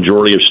vast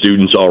majority of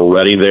students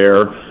already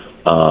there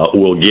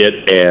will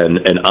get an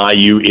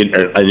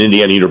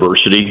Indiana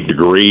University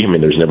degree. I mean,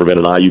 there's never been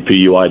an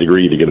IU-PUI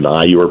degree to get an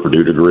IU or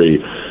Purdue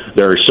degree.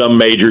 There are some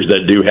majors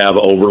that do have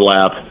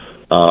overlap.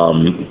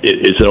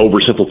 It's an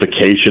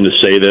oversimplification to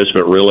say this,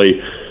 but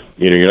really,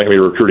 you're not going to be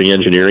recruiting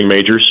engineering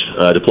majors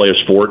to play a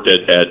sport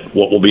at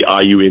what will be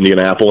IU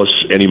Indianapolis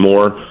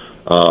anymore.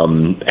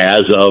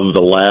 As of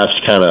the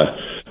last kind of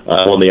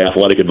on the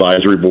athletic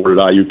advisory board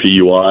at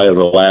IU-PUI,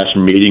 the last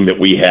meeting that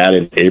we had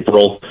in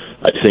April,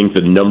 I think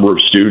the number of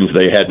students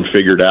they hadn't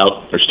figured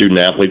out, or student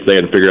athletes, they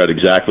hadn't figured out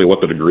exactly what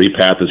the degree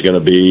path is going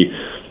to be,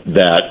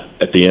 that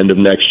at the end of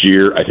next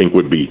year, I think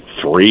would be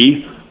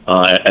 3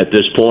 at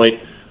this point.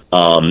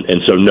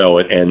 And so, no,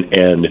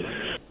 and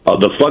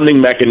the funding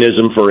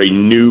mechanism for a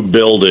new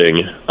building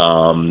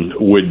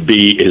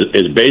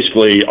is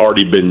basically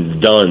already been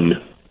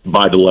done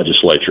by the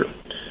legislature.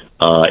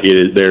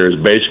 There's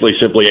basically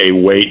simply a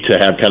wait to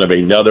have kind of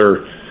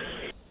another,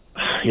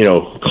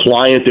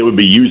 client that would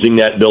be using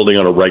that building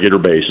on a regular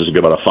basis. It'd be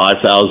about a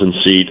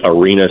 5,000-seat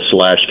arena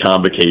 /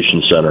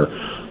 convocation center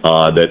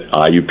that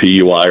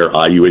IU-PUI or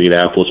IU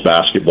Indianapolis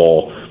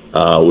basketball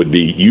would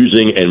be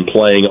using and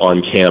playing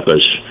on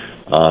campus.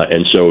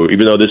 And so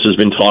even though this has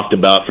been talked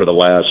about for the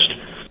last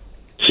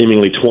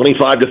seemingly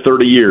 25 to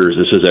 30 years,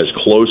 this is as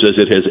close as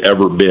it has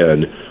ever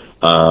been.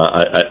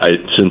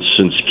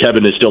 Since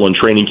Kevin is still in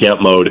training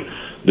camp mode,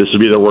 this will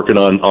be they're working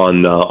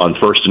on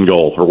first and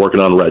goal or working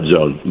on red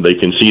zone. They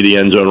can see the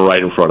end zone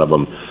right in front of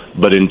them.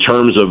 But in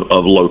terms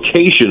of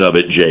location of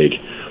it, Jake,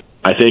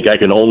 I think I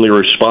can only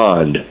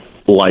respond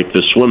like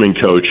the swimming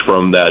coach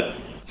from that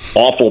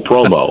awful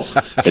promo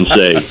and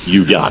say,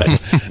 you got it.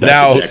 That's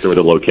now, exactly where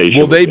the location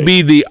will they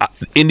be the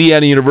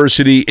Indiana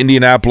University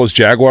Indianapolis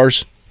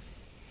Jaguars?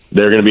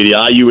 They're going to be the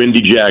IU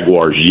Indy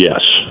Jaguars,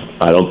 yes.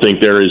 I don't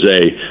think there is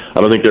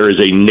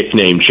a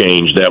nickname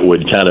change that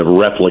would kind of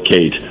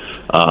replicate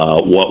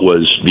what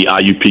was the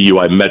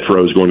IU-PUI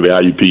Metros going to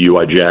the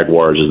IU-PUI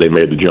Jaguars as they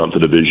made the jump to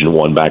Division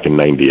I back in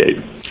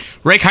 '98.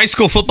 Rake, high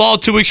school football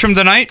 2 weeks from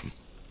tonight?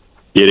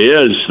 It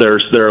is. There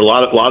are a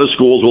lot of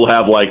schools will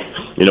have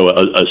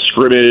a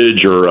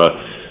scrimmage or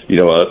a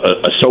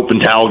soap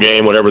and towel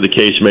game, whatever the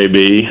case may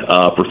be,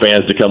 for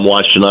fans to come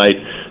watch tonight.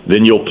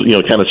 Then you'll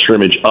kind of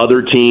scrimmage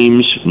other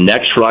teams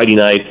next Friday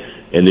night,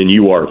 and then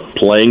you are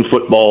playing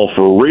football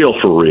for real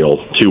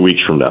 2 weeks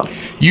from now.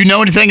 You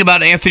know anything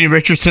about Anthony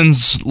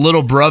Richardson's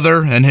little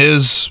brother and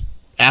his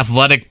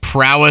athletic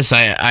prowess?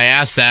 I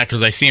asked that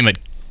because I see him at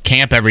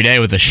camp every day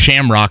with a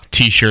Shamrock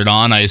t-shirt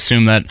on. I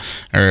assume that,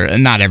 or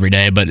not every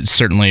day, but it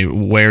certainly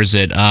wears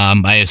it.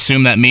 I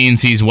assume that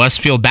means he's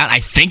Westfield bound. I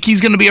think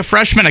he's going to be a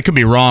freshman. I could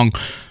be wrong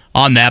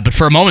on that, but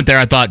for a moment there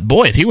I thought,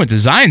 boy, if he went to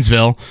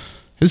Zionsville,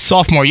 his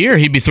sophomore year,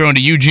 he'd be thrown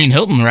to Eugene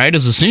Hilton, right,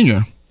 as a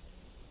senior.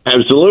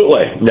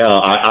 Absolutely.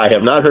 Now, I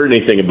have not heard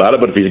anything about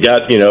it, but if he's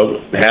got,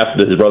 half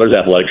his brother's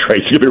athletic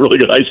traits, he'll be a really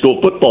good high school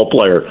football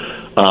player.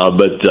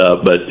 But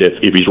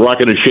if he's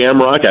rocking a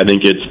Shamrock, I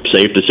think it's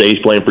safe to say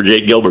he's playing for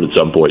Jake Gilbert at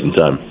some point in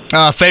time.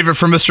 Favorite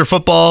for Mr.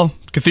 Football,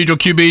 Cathedral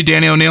QB,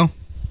 Danny O'Neill?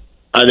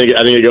 I think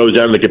it goes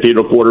down to the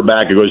Cathedral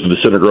quarterback. It goes to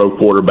the Center Grove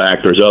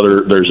quarterback. There's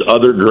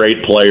other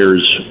great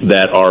players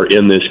that are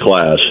in this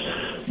class.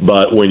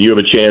 But when you have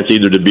a chance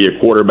either to be a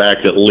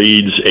quarterback that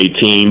leads a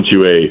team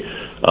to a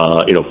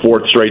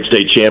fourth straight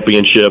state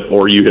championship,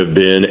 or you have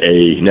been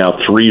a now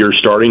 3-year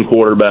starting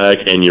quarterback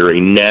and you're a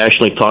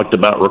nationally talked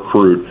about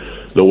recruit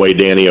the way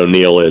Danny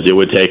O'Neill is, it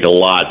would take a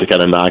lot to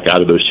kind of knock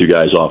out of those two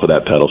guys off of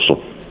that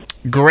pedestal.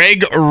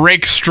 Greg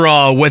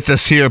Rakestraw with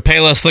us here,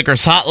 Payless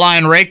Liquors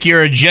Hotline. Rake,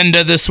 your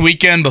agenda this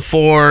weekend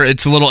before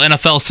it's a little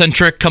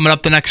NFL-centric coming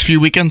up the next few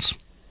weekends?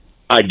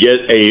 I get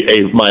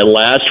my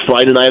last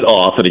Friday night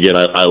off, and again,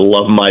 I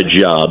love my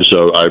job,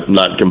 so I'm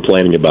not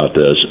complaining about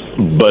this.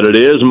 But it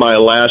is my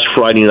last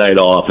Friday night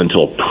off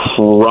until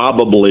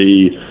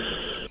probably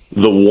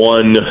the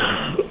one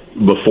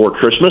before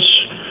Christmas.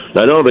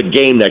 Now, I don't have a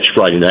game next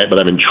Friday night, but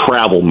I'm in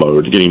travel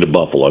mode getting to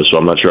Buffalo, so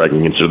I'm not sure I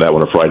can consider that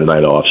one a Friday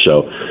night off.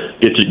 So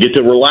get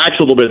to relax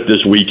a little bit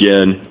this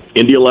weekend.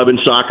 Indy 11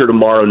 soccer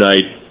tomorrow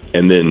night,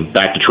 and then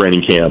back to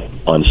training camp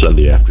on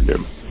Sunday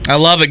afternoon. I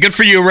love it. Good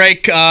for you,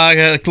 Rake.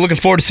 Looking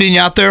forward to seeing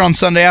you out there on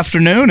Sunday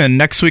afternoon and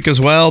next week as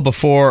well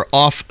before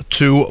off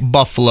to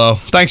Buffalo.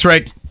 Thanks,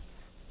 Rake.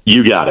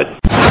 You got it.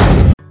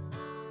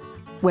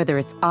 Whether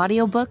it's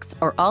audiobooks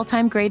or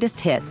all-time greatest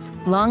hits,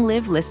 long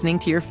live listening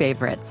to your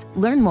favorites.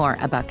 Learn more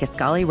about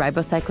Kisqali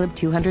Ribociclib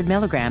 200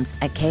 milligrams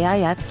at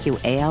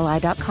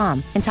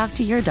KISQALI.com and talk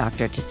to your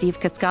doctor to see if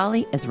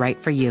Kisqali is right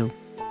for you.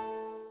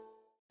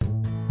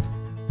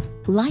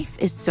 Life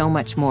is so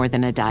much more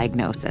than a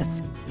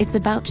diagnosis. It's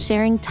about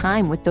sharing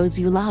time with those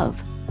you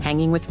love,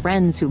 hanging with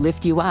friends who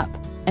lift you up,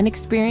 and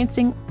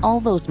experiencing all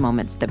those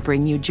moments that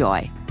bring you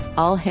joy.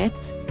 All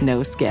hits,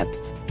 no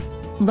skips.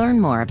 Learn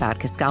more about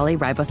Kisqali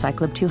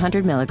Ribociclib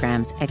 200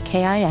 milligrams at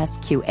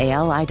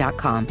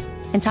KISQALI.com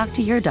and talk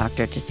to your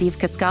doctor to see if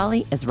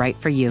Kisqali is right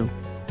for you.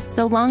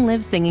 So long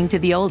live singing to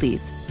the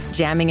oldies,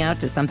 jamming out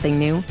to something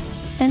new,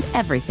 and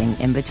everything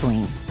in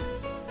between.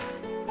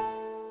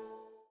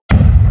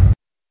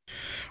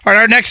 All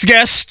right, our next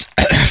guest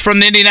from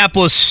the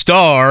Indianapolis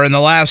Star in the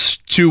last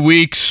 2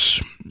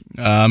 weeks,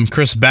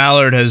 Chris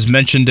Ballard has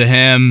mentioned to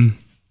him,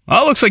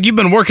 it looks like you've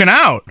been working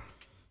out.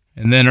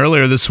 And then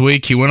earlier this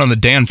week, he went on the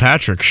Dan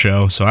Patrick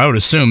Show, so I would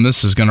assume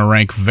this is going to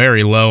rank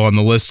very low on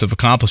the list of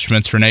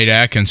accomplishments for Nate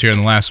Atkins here in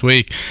the last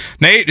week.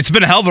 Nate, it's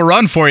been a hell of a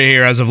run for you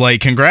here as of late.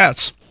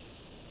 Congrats.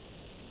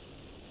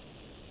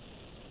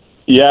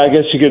 Yeah, I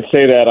guess you could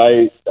say that.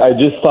 I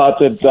just thought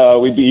that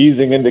we'd be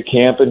easing into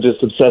camp and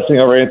just obsessing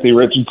over Anthony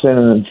Richardson,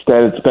 and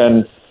instead it's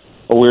been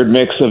a weird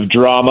mix of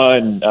drama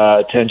and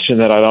tension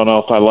that I don't know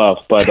if I love.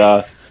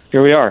 But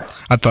here we are.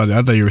 I thought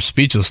you were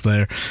speechless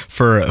there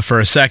for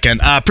a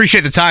second. I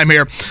appreciate the time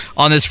here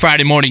on this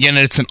Friday morning. Again,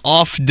 it's an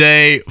off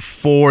day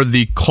for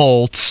the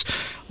Colts.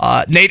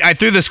 Nate, I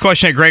threw this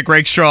question at Greg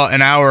Rakestraw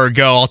an hour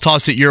ago. I'll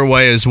toss it your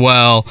way as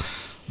well.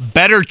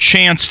 Better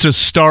chance to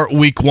start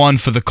week 1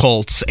 for the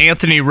Colts,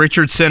 Anthony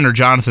Richardson or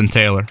Jonathan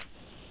Taylor?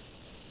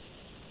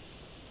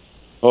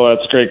 Oh,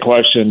 that's a great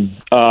question.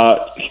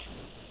 At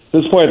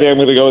this point, I think I'm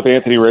going to go with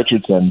Anthony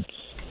Richardson.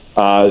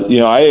 I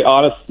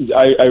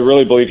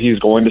really believe he's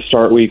going to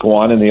start week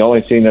 1, and the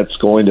only thing that's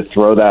going to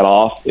throw that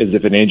off is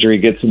if an injury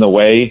gets in the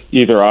way,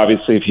 either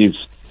obviously if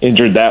he's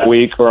injured that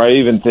week, or I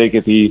even think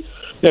if he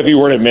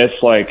were to miss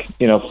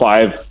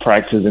 5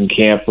 practices in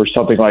camp or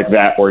something like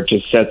that, where it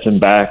just sets him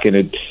back and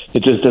it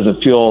just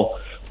doesn't feel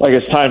like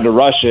it's time to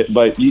rush it.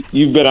 But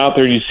you've been out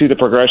there and you see the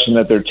progression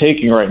that they're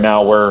taking right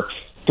now, where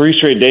 3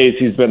 straight days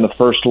he's been the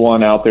first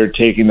one out there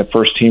taking the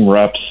first team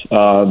reps.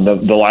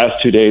 The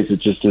last 2 days it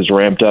just has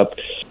ramped up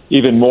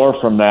even more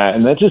from that,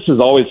 and that just has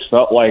always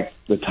felt like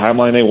the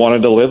timeline they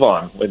wanted to live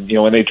on.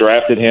 When they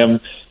drafted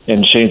him,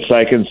 and Shane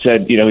Steichen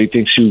said he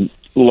thinks you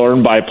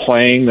learn by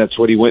playing. That's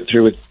what he went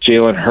through with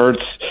Jalen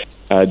Hurts.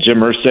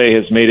 Jim Irsay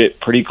has made it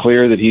pretty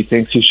clear that he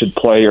thinks he should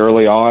play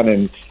early on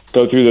and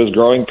go through those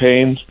growing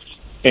pains.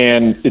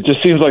 And it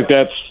just seems like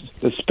that's,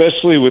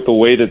 especially with the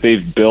way that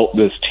they've built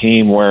this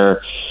team,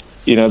 where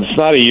it's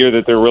not a year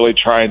that they're really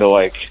trying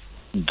to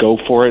go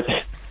for it.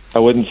 I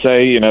wouldn't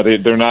say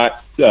they're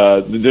not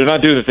doing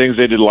the things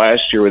they did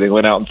last year where they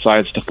went out and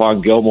signed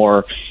Stephon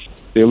Gilmore.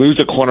 They lose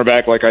a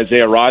cornerback like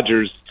Isaiah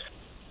Rodgers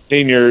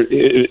Senior,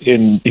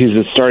 he's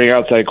a starting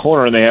outside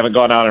corner, and they haven't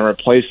gone out and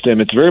replaced him.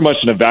 It's very much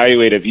an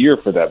evaluative year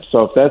for them.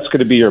 So if that's going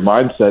to be your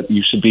mindset,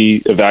 you should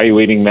be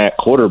evaluating that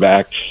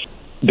quarterback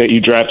that you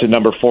drafted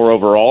number 4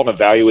 overall and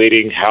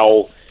evaluating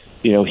how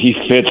he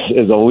fits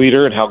as a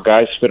leader and how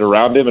guys fit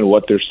around him and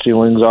what their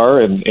ceilings are.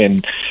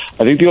 And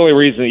I think the only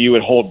reason that you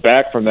would hold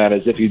back from that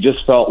is if you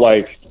just felt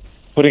like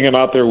putting him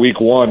out there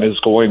week 1 is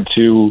going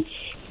to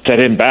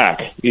set him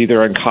back,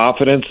 either in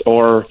confidence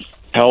or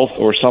health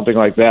or something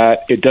like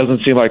that. It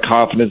doesn't seem like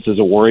confidence is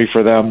a worry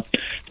for them.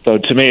 So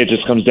to me, it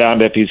just comes down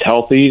to if he's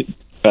healthy,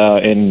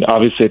 and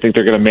obviously I think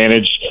they're going to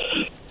manage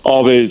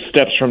all the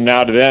steps from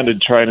now to then to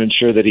try and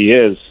ensure that he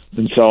is.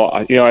 And so,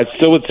 I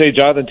still would say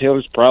Jonathan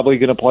Taylor's probably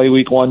going to play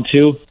week 1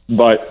 too,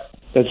 but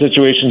that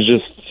situation is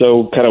just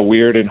so kind of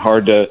weird and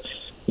hard to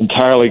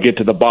entirely get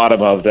to the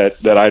bottom of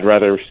that I'd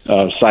rather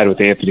side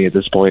with Anthony at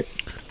this point.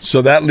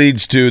 So that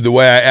leads to the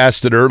way I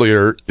asked it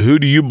earlier. Who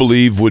do you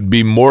believe would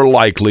be more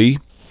likely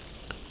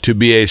to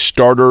be a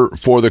starter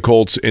for the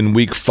Colts in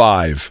week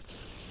 5?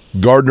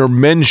 Gardner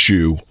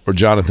Minshew or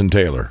Jonathan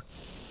Taylor?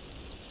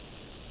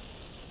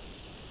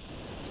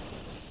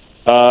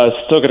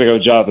 Still going to go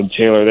Jonathan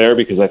Taylor there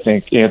because I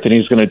think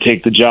Anthony's going to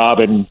take the job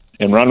and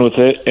run with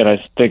it. And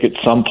I think at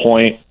some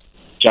point,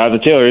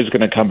 Jonathan Taylor is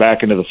going to come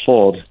back into the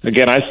fold.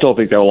 Again, I still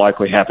think that will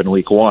likely happen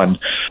week 1.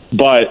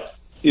 But,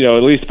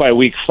 at least by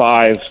week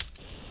 5,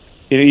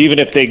 even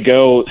if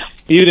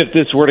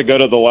this were to go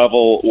to the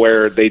level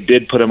where they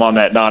did put him on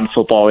that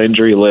non-football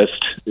injury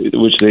list,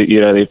 which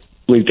they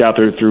leaked out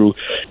there through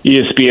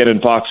ESPN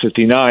and Fox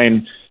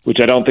 59, which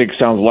I don't think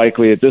sounds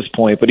likely at this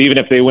point. But even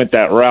if they went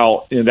that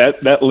route,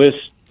 that list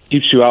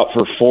keeps you out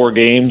for 4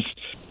 games,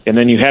 and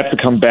then you have to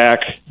come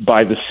back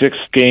by the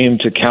 6th game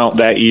to count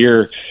that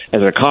year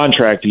as a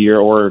contract year,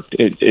 or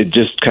it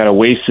just kind of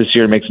wastes this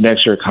year and makes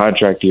next year a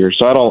contract year.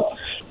 So I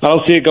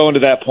don't see it going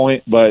to that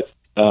point, but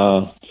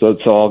so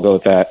I'll go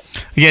with that.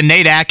 Again,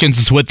 Nate Atkins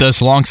is with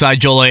us alongside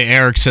Joel A.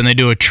 Erickson. They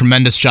do a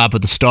tremendous job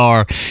at the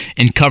Star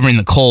in covering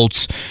the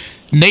Colts.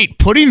 Nate,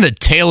 putting the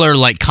Taylor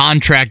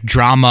contract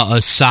drama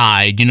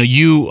aside,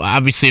 you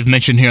obviously have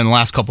mentioned here in the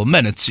last couple of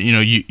minutes,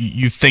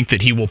 you think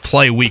that he will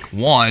play week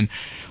 1.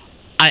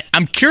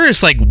 I'm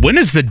curious, when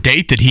is the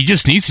date that he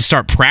just needs to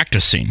start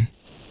practicing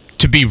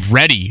to be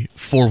ready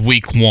for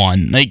week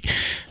 1?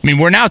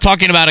 We're now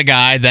talking about a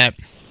guy that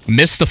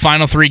missed the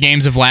final 3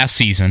 games of last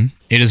season.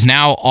 It is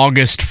now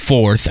August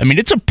 4th.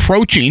 It's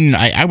approaching,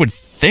 I would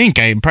think,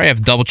 I probably have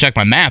to double check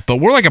my math, but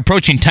we're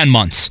approaching 10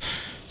 months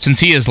since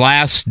he has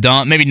last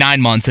done, maybe 9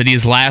 months, that he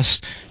has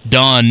last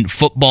done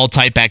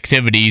football-type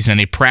activities in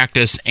a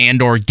practice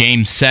and or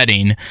game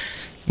setting.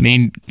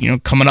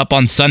 Coming up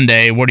on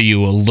Sunday, what are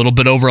you, a little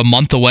bit over a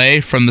month away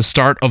from the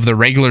start of the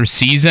regular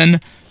season?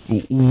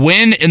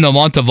 When in the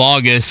month of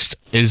August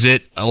is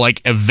it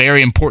a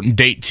very important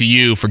date to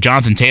you for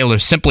Jonathan Taylor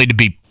simply to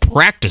be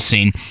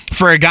practicing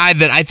for a guy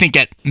that I think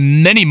at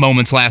many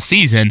moments last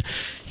season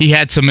he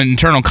had some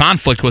internal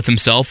conflict with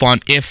himself on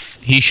if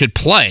he should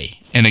play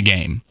in a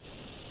game?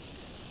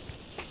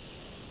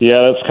 Yeah,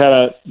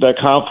 that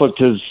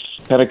conflict is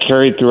kind of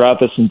carried throughout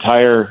this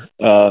entire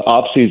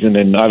offseason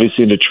and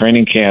obviously into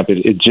training camp.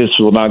 It just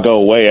will not go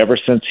away. Ever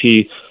since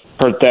he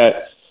hurt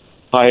that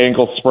high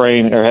ankle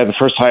sprain, or had the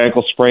first high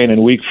ankle sprain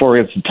in week 4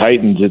 against the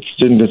Titans,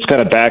 it's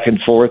kind of back and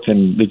forth,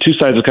 and the two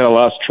sides have kind of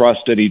lost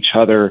trust in each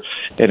other,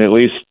 and at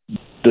least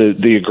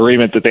the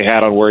agreement that they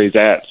had on where he's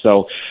at.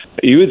 So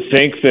you would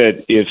think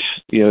that if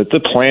the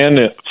plan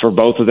for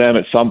both of them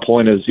at some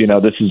point is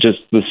this is just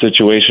the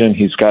situation,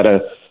 he's got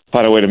to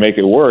find a way to make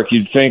it work.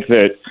 You'd think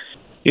that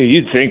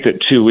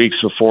 2 weeks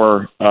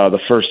before the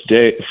first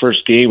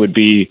game would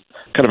be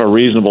kind of a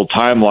reasonable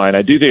timeline.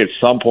 I do think at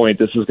some point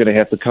this is going to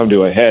have to come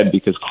to a head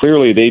because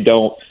clearly they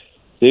don't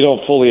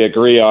fully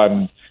agree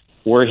on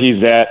where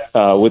he's at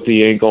with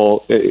the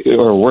ankle,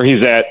 or where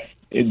he's at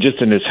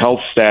just in his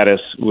health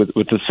status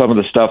with some of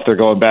the stuff they're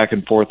going back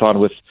and forth on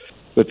with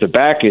the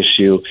back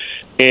issue.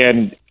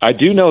 And I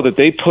do know that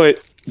they put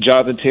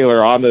Jonathan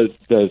Taylor on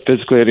the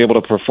physically unable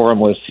to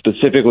perform list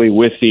specifically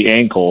with the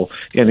ankle,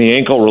 and the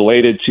ankle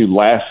related to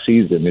last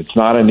season. It's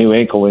not a new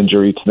ankle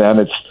injury to them.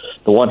 It's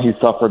the one he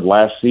suffered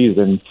last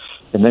season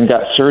and then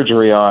got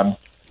surgery on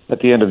at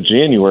the end of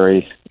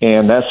January.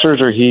 And that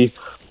surgery he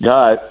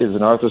got is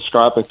an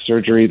arthroscopic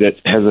surgery that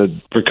has a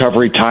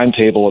recovery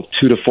timetable of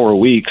 2 to 4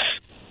 weeks.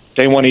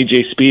 Same one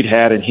EJ Speed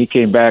had, and he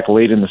came back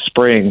late in the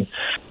spring.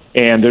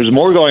 And there's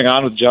more going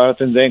on with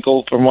Jonathan's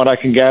ankle from what I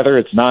can gather.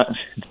 It's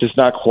just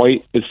not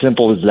quite as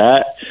simple as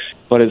that.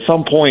 But at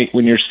some point,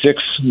 when you're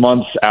 6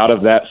 months out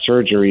of that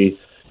surgery,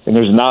 and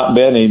there's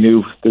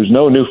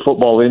no new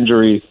football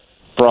injury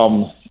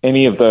from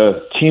any of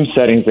the team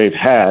settings they've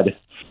had,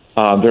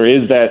 there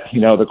is that,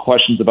 the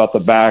questions about the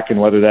back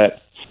and whether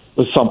that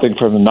was something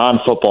from the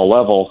non-football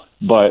level.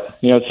 But,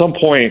 at some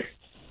point,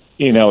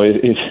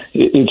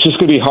 it's just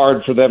going to be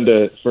hard for them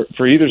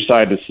for either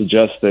side to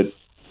suggest that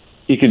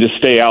he can just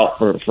stay out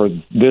for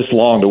this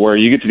long, to where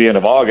you get to the end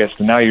of August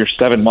and now you're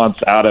 7 months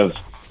out of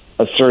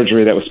a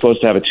surgery that was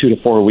supposed to have a 2 to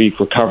 4 week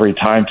recovery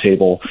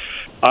timetable.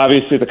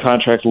 Obviously, the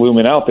contract's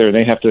looming out there, and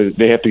they have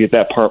to get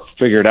that part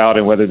figured out,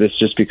 and whether this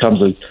just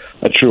becomes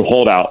a true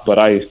holdout. But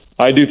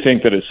I do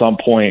think that at some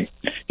point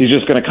he's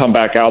just going to come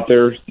back out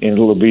there, and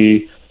it'll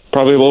be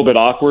probably a little bit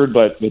awkward,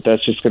 but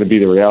that's just going to be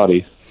the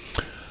reality.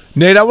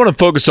 Nate, I want to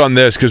focus on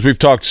this because we've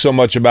talked so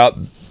much about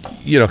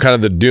kind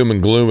of the doom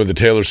and gloom of the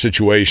Taylor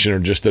situation, or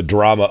just the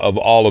drama of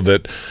all of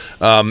it,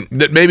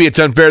 that maybe it's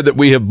unfair that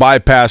we have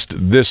bypassed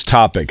this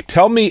topic.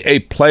 Tell me a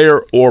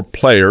player or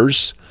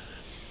players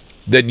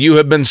that you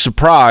have been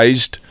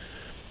surprised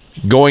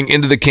going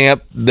into the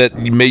camp that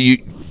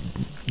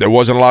there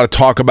wasn't a lot of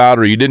talk about,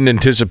 or you didn't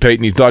anticipate,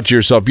 and you thought to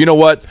yourself, you know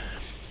what?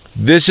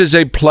 This is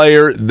a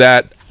player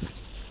that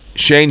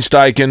Shane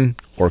Steichen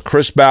or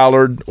Chris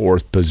Ballard or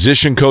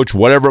position coach,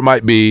 whatever it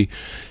might be,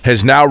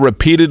 has now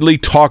repeatedly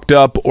talked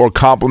up or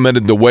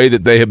complimented the way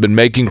that they have been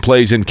making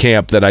plays in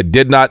camp that I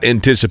did not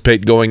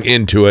anticipate going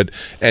into it,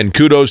 and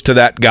kudos to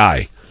that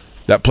guy.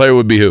 That player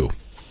would be who?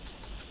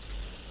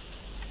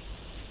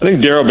 I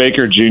think Darryl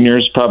Baker Jr.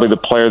 is probably the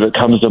player that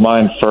comes to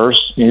mind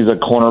first. He's a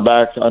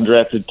cornerback,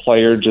 undrafted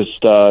player,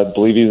 just I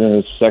believe he's in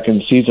his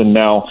second season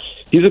now.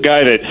 He's a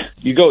guy that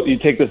you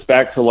take this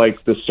back to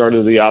like the start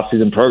of the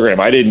offseason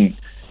program. I didn't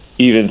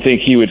even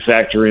think he would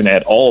factor in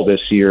at all this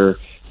year.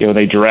 You know,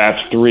 they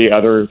draft 3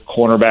 other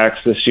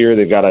cornerbacks this year.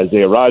 They've got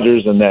Isaiah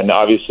Rodgers, and then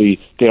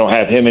obviously they don't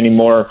have him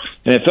anymore.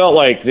 And it felt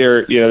like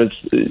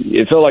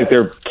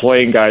they're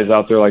playing guys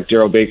out there like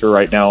Darryl Baker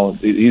right now.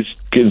 He's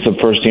getting some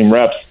first team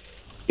reps,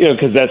 you know,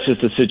 because that's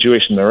just the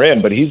situation they're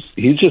in. But he's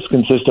just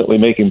consistently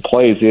making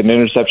plays. He had an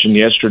interception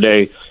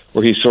yesterday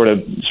where he sort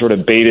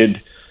of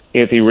baited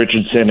Anthony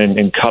Richardson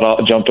and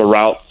jumped a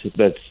route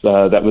that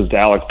was to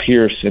Alec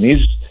Pierce, and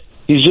he's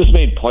just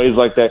made plays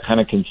like that kind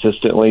of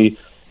consistently.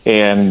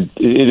 And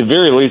it at the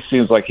very least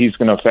seems like he's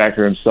going to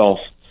factor himself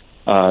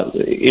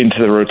into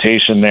the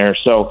rotation there.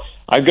 So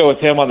I'd go with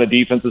him on the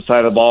defensive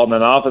side of the ball. And then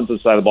the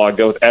offensive side of the ball, I'd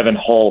go with Evan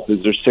Hull,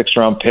 who's their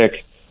 6th-round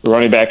pick,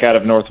 running back out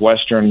of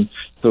Northwestern,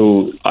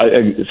 who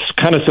it's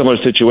kind of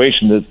similar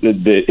situation.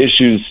 The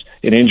issues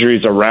and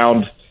injuries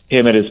around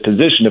him at his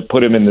position have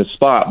put him in this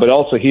spot. But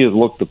also he has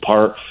looked the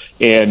part.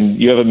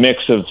 And you have a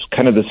mix of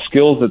kind of the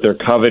skills that they're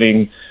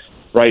coveting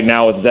right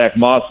now with Zach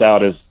Moss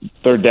out, as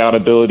third down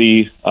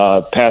ability,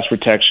 pass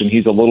protection.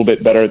 He's a little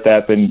bit better at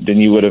that than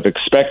you would have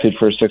expected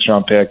for a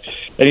 6th-round pick.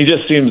 And he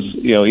just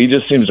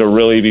seems to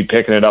really be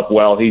picking it up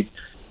well. He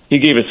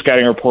gave a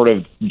scouting report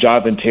of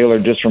Jonathan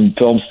Taylor just from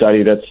film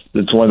study. That's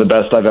one of the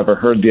best I've ever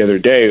heard the other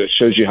day. It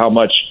shows you how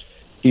much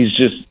he's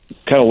just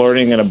kind of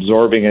learning and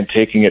absorbing and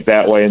taking it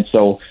that way. And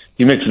so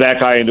you mix that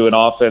guy into an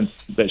offense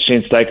that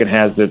Shane Steichen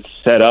has that's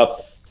set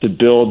up to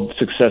build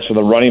success for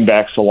the running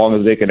back so long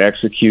as they can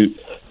execute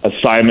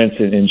assignments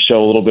and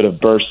show a little bit of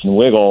burst and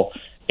wiggle.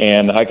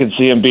 And I could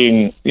see him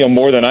being,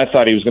 more than I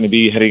thought he was going to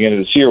be heading into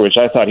this year, which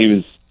I thought he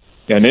was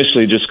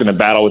initially just going to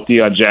battle with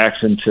Deion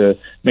Jackson to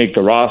make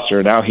the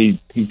roster. Now he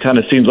kind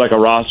of seems like a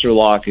roster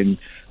lock, and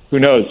who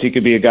knows, he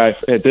could be a guy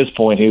at this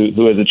point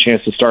who has a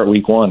chance to start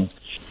week 1.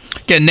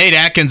 Again, Nate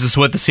Atkins is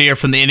with us here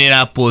from the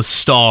Indianapolis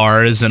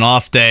Stars. An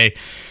off day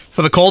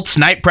for the Colts.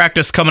 Night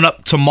practice coming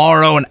up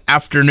tomorrow and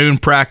afternoon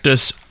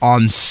practice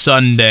on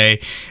Sunday.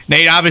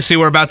 Nate, obviously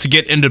we're about to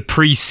get into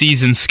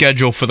preseason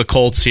schedule for the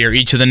Colts here.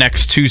 Each of the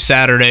next 2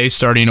 Saturdays,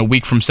 starting a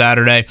week from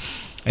Saturday,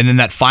 and then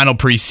that final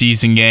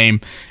preseason game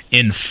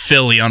in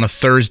Philly on a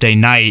Thursday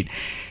night.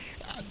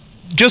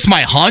 Just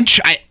my hunch,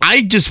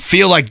 I just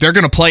feel like they're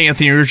going to play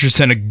Anthony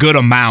Richardson a good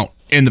amount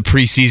in the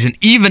preseason,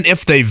 even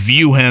if they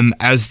view him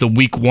as the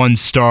week 1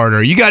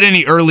 starter. You got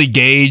any early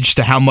gauge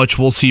to how much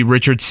we'll see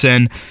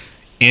Richardson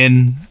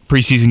in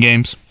preseason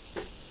games?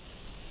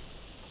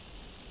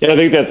 Yeah, I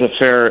think that's a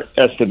fair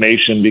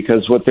estimation,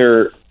 because what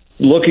they're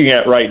looking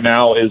at right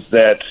now is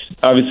that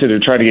obviously they're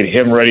trying to get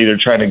him ready. They're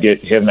trying to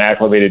get him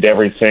acclimated to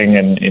everything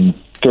and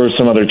throw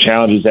some other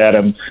challenges at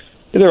him.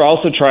 They're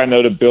also trying,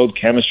 though, to build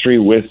chemistry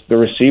with the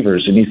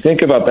receivers. And you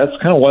think about that's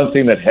kind of one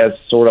thing that has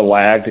sort of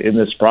lagged in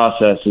this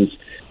process is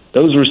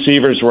those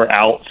receivers were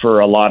out for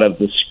a lot of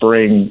the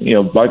spring.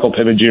 Michael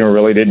Pittman Jr.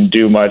 really didn't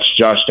do much.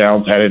 Josh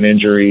Downs had an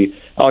injury.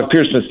 Alec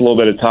Pierce missed a little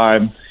bit of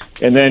time.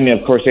 And then,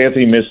 of course,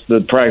 Anthony missed the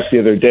practice the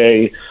other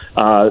day.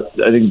 I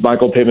think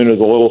Michael Pittman was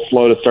a little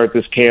slow to start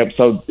this camp.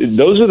 So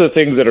those are the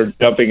things that are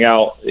jumping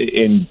out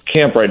in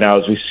camp right now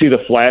as we see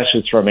the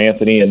flashes from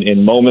Anthony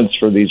in moments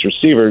for these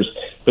receivers,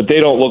 but they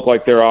don't look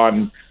like they're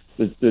on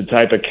the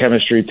type of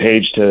chemistry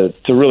page to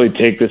really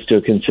take this to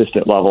a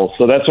consistent level.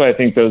 So that's why I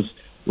think those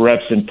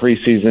reps in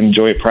preseason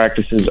joint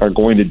practices are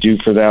going to do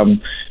for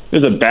them.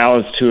 There's a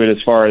balance to it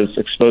as far as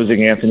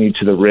exposing Anthony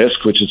to the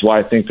risk, which is why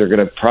I think they're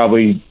going to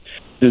probably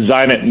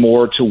design it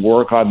more to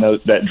work on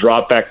that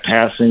drop back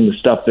passing, the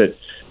stuff that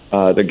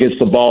gets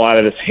the ball out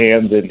of his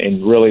hands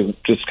and really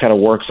just kind of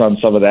works on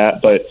some of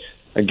that. But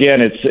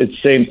again,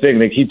 it's same thing.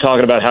 They keep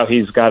talking about how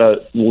he's got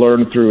to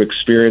learn through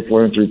experience,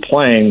 learn through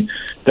playing.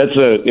 That's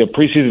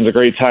preseason is a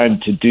great time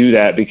to do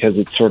that, because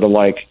it's sort of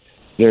like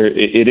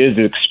it is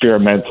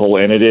experimental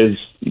and it is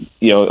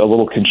a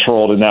little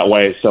controlled in that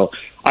way. So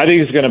I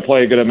think he's going to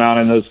play a good amount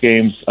in those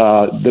games.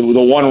 The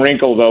one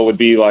wrinkle though would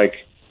be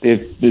like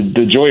if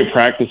the joint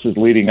practices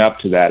leading up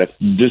to that, if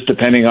just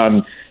depending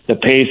on the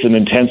pace and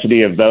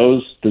intensity of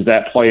those, does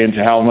that play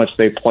into how much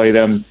they play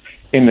them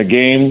in the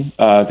game?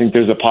 I think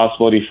there's a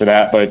possibility for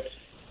that, but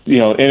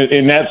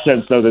in that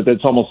sense though,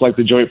 that's almost like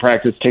the joint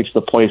practice takes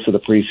the place of the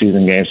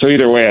preseason game. So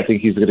either way, I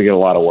think he's going to get a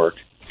lot of work.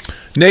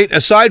 Nate,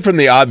 aside from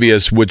the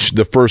obvious, which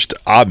the first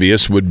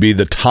obvious would be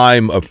the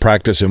time of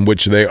practice in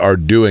which they are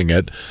doing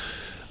it,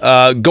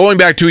 going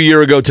back to a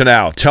year ago to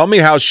now, tell me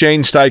how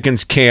Shane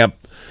Steichen's camp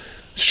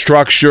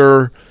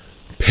structure,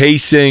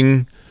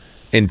 pacing,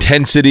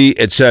 intensity,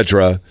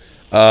 etc.,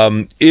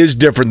 is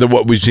different than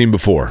what we've seen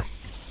before?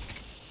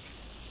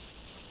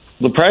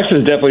 The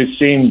practice definitely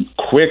seemed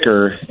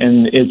quicker,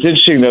 and it's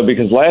interesting, though,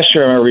 because last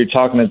year I remember you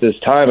talking at this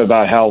time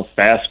about how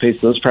fast-paced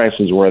those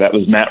practices were. That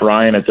was Matt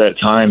Ryan at that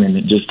time,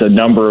 and just the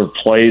number of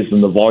plays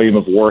and the volume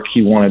of work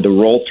he wanted to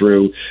roll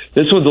through.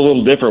 This one's a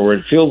little different, where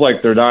it feels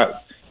like they're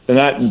not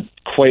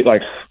quite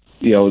like,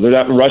 they're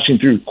not rushing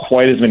through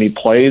quite as many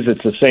plays.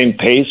 It's the same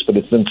pace, but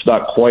it's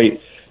not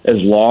quite as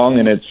long,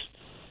 and it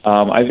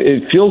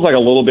feels like a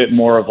little bit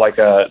more of like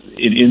an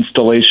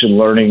installation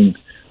learning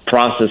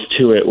process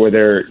to it, where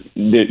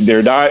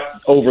they're not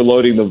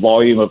overloading the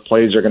volume of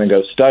plays they're going to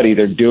go study.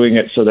 They're doing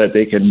it so that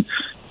they can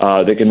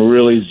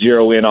really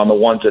zero in on the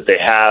ones that they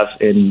have.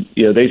 And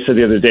they said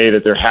the other day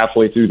that they're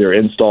halfway through their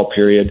install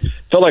period.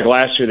 Felt like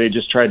last year they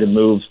just tried to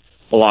move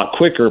a lot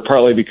quicker,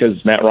 partly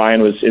because Matt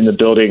Ryan was in the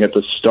building at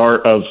the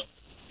start of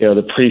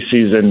the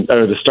preseason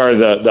or the start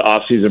of the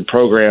off-season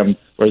program,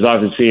 whereas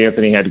obviously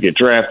Anthony had to get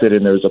drafted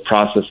and there was a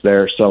process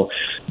there. So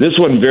this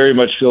one very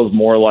much feels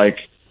more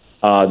like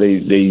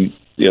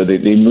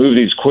they move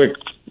these quick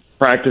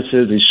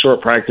practices, these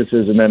short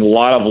practices, and then a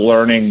lot of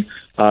learning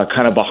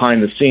kind of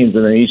behind the scenes,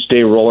 and then each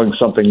day rolling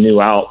something new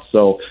out.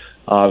 So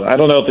I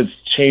don't know if it's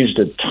changed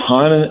a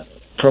ton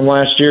from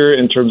last year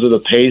in terms of the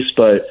pace,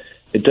 but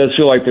it does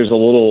feel like there's a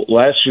little.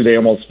 Last year they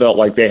almost felt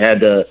like they had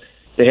to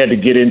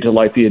get into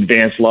like the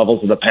advanced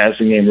levels of the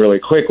passing game really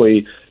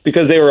quickly,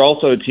 because they were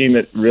also a team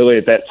that really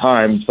at that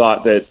time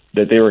thought that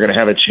they were going to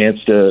have a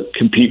chance to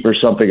compete for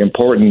something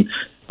important.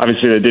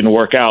 Obviously, that didn't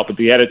work out, but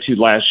the attitude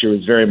last year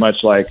was very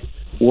much like,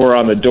 we're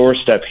on the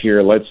doorstep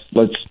here. Let's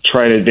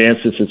try to advance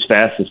this as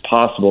fast as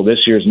possible.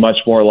 This year is much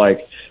more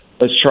like,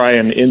 let's try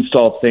and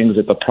install things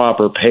at the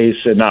proper pace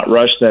and not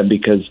rush them,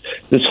 because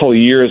this whole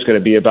year is going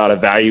to be about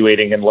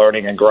evaluating and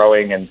learning and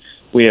growing, and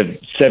we have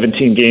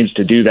 17 games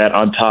to do that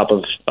on top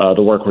of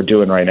the work we're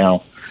doing right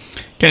now.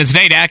 Okay, it's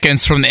Nate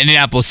Atkins from the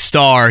Indianapolis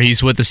Star.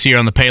 He's with us here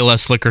on the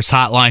Payless Liquors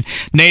hotline.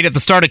 Nate, at the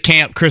start of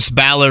camp, Chris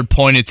Ballard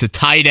pointed to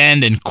tight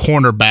end and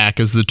cornerback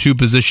as the two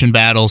position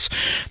battles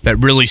that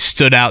really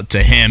stood out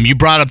to him. You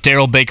brought up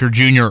Daryl Baker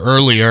Jr.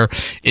 earlier.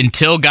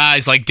 Until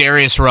guys like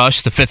Darius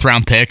Rush, the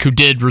 5th-round pick, who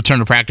did return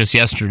to practice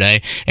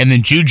yesterday, and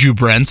then Juju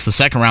Brents, the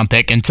 2nd-round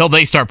pick, until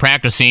they start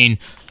practicing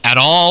at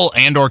all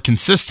and or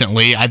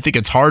consistently, I think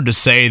it's hard to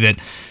say that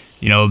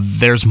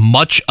there's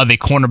much of a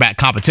cornerback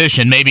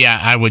competition. Maybe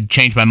I would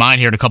change my mind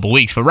here in a couple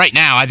weeks, but right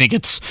now I think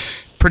it's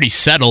pretty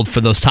settled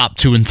for those top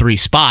 2 and 3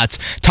 spots.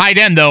 Tight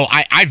end, though,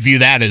 I view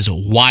that as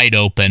wide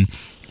open.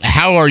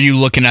 How are you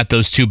looking at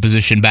those two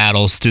position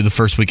battles through the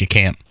first week of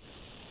camp?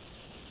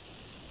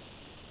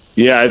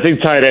 Yeah, I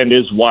think tight end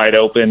is wide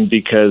open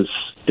because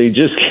they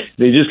just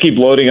keep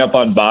loading up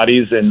on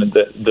bodies, and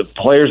the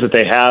players that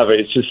they have,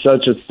 it's just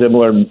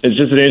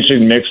an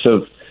interesting mix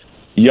of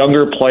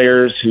younger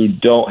players who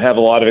don't have a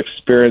lot of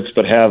experience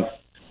but have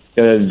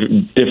a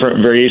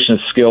different variation of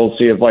skills.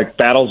 So you have like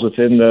battles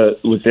within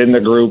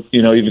the group.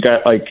 You've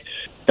got like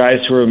guys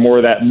who are more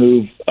of that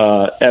move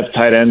F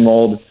tight end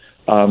mold.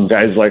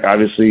 Guys like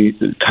obviously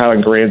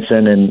Kylan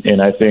Granson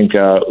and I think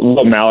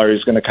Will Mallory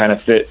is going to kind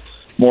of fit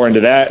more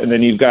into that. And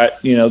then you've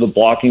got the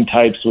blocking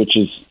types, which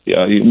is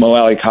Mo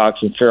Alley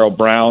Cox and Farrell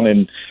Brown,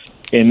 and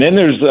then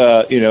there's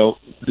a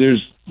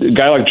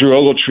guy like Drew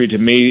Ogletree. To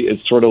me,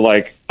 is sort of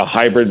like a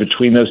hybrid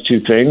between those two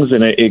things,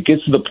 and it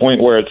gets to the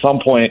point where at some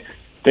point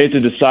they have to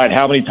decide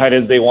how many tight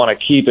ends they want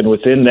to keep, and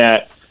within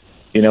that,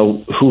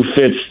 who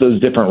fits those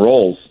different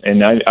roles.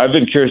 And I've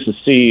been curious to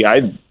see.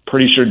 I'm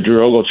pretty sure Drew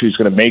Ogletree is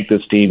going to make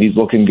this team. He's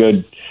looking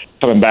good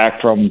coming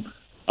back from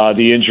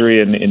the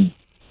injury, and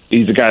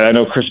he's a guy that I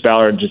know Chris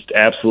Ballard just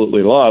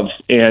absolutely loves.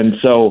 And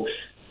so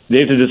they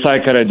have to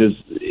decide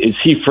is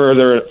he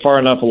far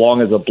enough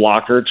along as a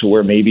blocker to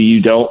where maybe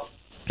you don't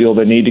feel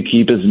the need to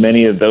keep as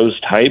many of those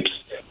types.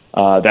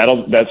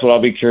 That's what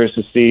I'll be curious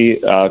to see.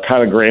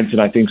 Kylan Granson,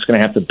 I think, is going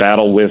to have to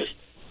battle with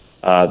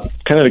kind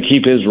of to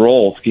keep his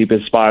role, to keep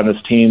his spot on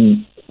this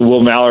team.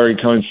 Will Mallory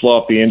coming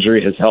slow off the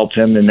injury has helped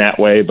him in that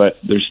way, but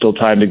there's still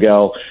time to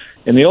go.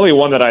 And the only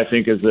one that I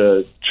think is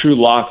a true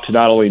lock to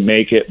not only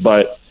make it,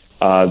 but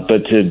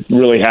to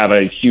really have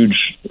a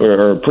huge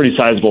or pretty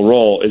sizable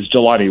role is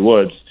Jelani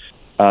Woods,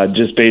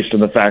 just based on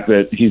the fact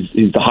that he's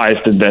the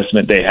highest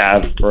investment they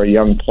have for a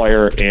young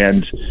player.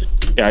 And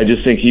I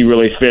just think he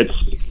really fits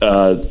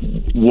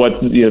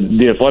what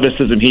the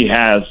athleticism he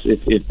has.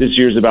 If this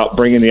year's about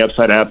bringing the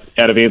upside out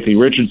of Anthony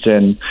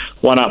Richardson,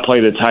 why not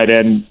play the tight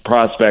end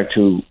prospect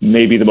who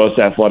may be the most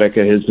athletic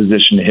at his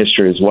position in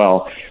history as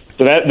well?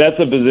 So that's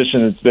a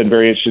position that's been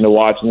very interesting to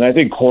watch. And I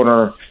think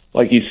corner,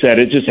 like you said,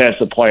 it just has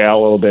to play out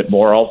a little bit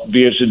more. I'll be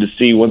interested to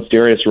see once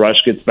Darius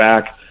Rush gets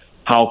back,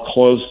 how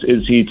close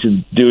is he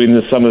to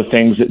doing some of the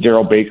things that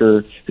Daryl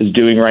Baker is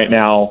doing right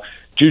now.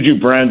 Juju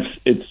Brents,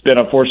 it's been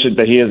unfortunate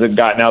that he hasn't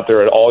gotten out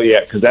there at all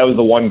yet, because that was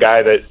the one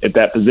guy that at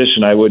that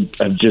position I would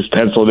have just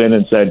penciled in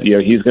and said,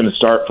 he's going to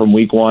start from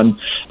week 1.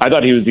 I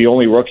thought he was the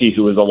only rookie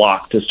who was a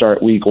lock to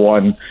start week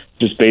 1,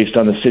 just based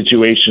on the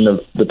situation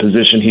of the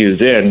position he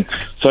was in.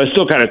 So I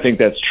still kind of think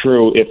that's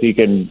true if he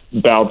can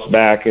bounce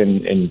back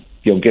and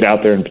get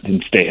out there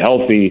and stay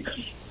healthy.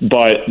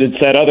 But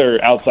it's that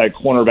other outside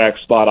cornerback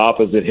spot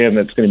opposite him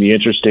that's going to be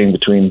interesting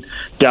between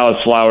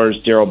Dallas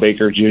Flowers, Darrell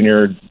Baker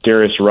Jr.,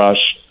 Darius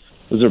Rush.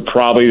 Those are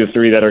probably the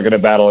three that are going to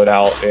battle it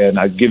out. And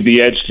I'd give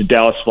the edge to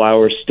Dallas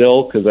Flowers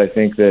still because I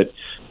think that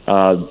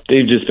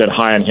they've just been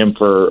high on him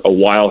for a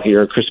while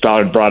here. Chris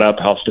Ballard brought up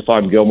how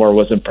Stephon Gilmore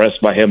was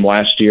impressed by him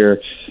last year,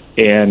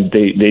 and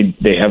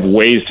they have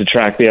ways to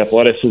track the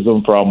athleticism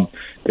from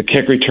the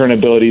kick return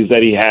abilities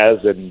that he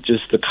has and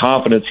just the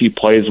confidence he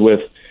plays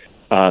with.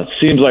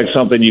 Seems like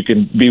something you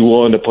can be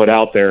willing to put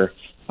out there.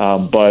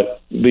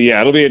 But yeah,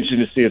 it'll be interesting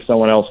to see if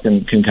someone else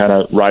can kind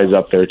of rise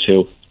up there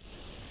too.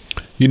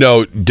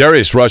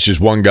 Darius Rush is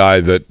one guy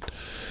that,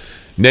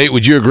 Nate,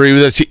 would you agree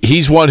with this?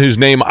 He's one whose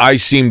name I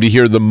seem to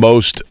hear the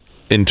most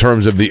in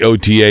terms of the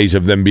OTAs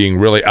of them being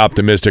really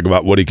optimistic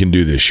about what he can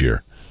do this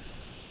year.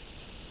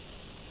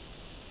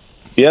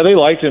 Yeah, they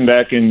liked him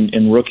back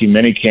in rookie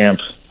minicamp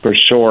for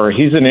sure.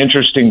 He's an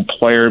interesting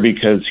player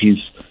because he's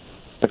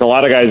like a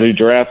lot of guys who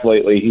draft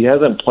lately. He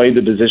hasn't played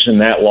the position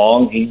that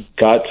long. He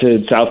got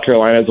to South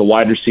Carolina as a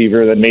wide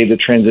receiver, then made the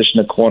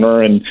transition to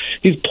corner, and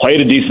he's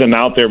played a decent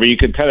amount there, but you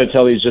could kind of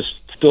tell he's just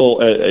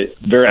still a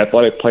very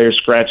athletic player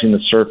scratching the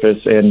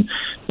surface and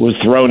was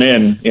thrown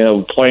in,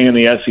 playing in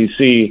the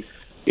SEC.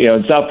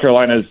 And South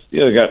Carolina's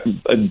got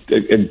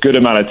a good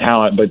amount of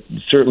talent, but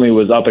certainly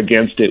was up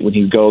against it when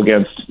he'd go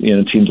against,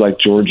 teams like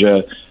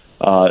Georgia,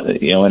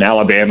 and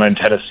Alabama and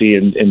Tennessee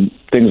and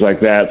things like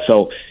that.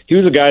 So he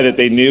was a guy that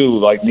they knew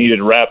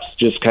needed reps.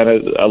 Just kind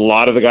of a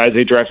lot of the guys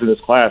they drafted in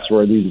this class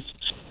were these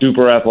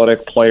super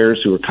athletic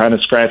players who were kind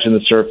of scratching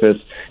the surface,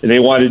 and they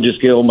wanted to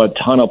just give him a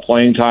ton of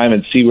playing time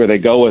and see where they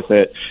go with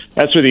it.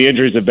 That's where the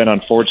injuries have been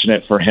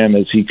unfortunate for him,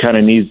 is he kind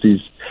of needs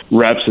these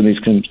reps and these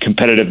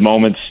competitive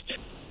moments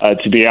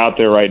to be out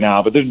there right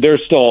now. But they're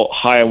still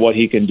high on what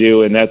he can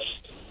do, and that's,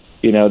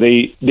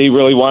 they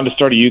really wanted to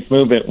start a youth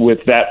movement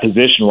with that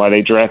position, why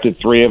they drafted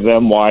three of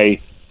them, why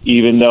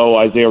even though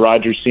Isaiah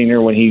Rodgers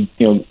Sr., when he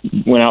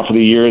went out for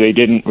the year, they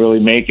didn't really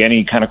make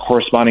any kind of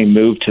corresponding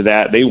move to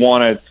that. They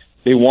want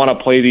to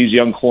play these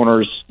young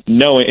corners,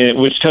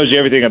 which tells you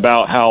everything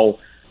about how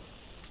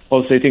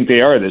close they think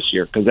they are this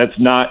year, because that's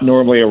not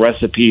normally a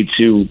recipe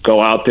to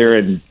go out there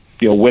and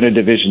win a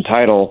division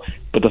title.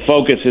 But the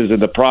focus is in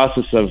the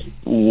process of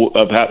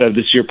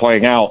this year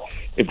playing out.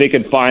 If they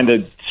can find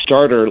a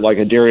starter like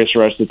a Darius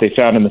Rush that they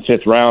found in the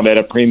 5th round at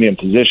a premium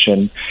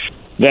position,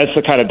 that's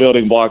the kind of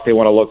building block they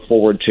want to look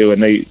forward to.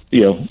 And they,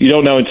 you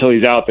don't know until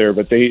he's out there,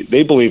 but they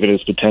believe in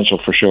his potential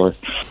for sure.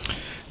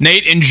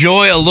 Nate,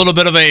 enjoy a little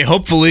bit of a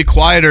hopefully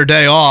quieter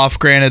day off.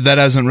 Granted, that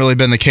hasn't really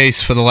been the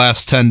case for the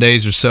last 10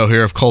 days or so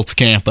here of Colts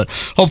camp, but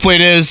hopefully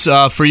it is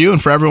for you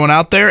and for everyone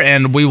out there,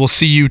 and we will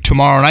see you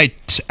tomorrow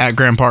night at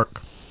Grand Park.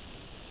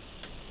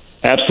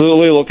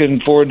 Absolutely. Looking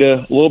forward to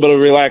a little bit of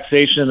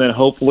relaxation and then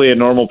hopefully a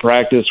normal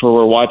practice where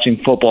we're watching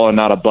football and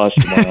not a bus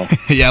tomorrow.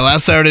 Yeah,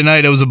 last Saturday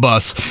night it was a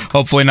bus.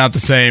 Hopefully not the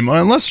same.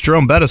 Unless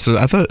Jerome Bettis,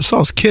 I saw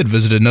his kid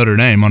visited Notre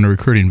Dame on a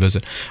recruiting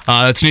visit.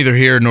 That's neither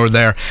here nor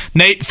there.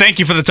 Nate, thank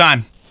you for the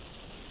time.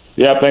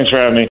 Yeah, thanks for having me.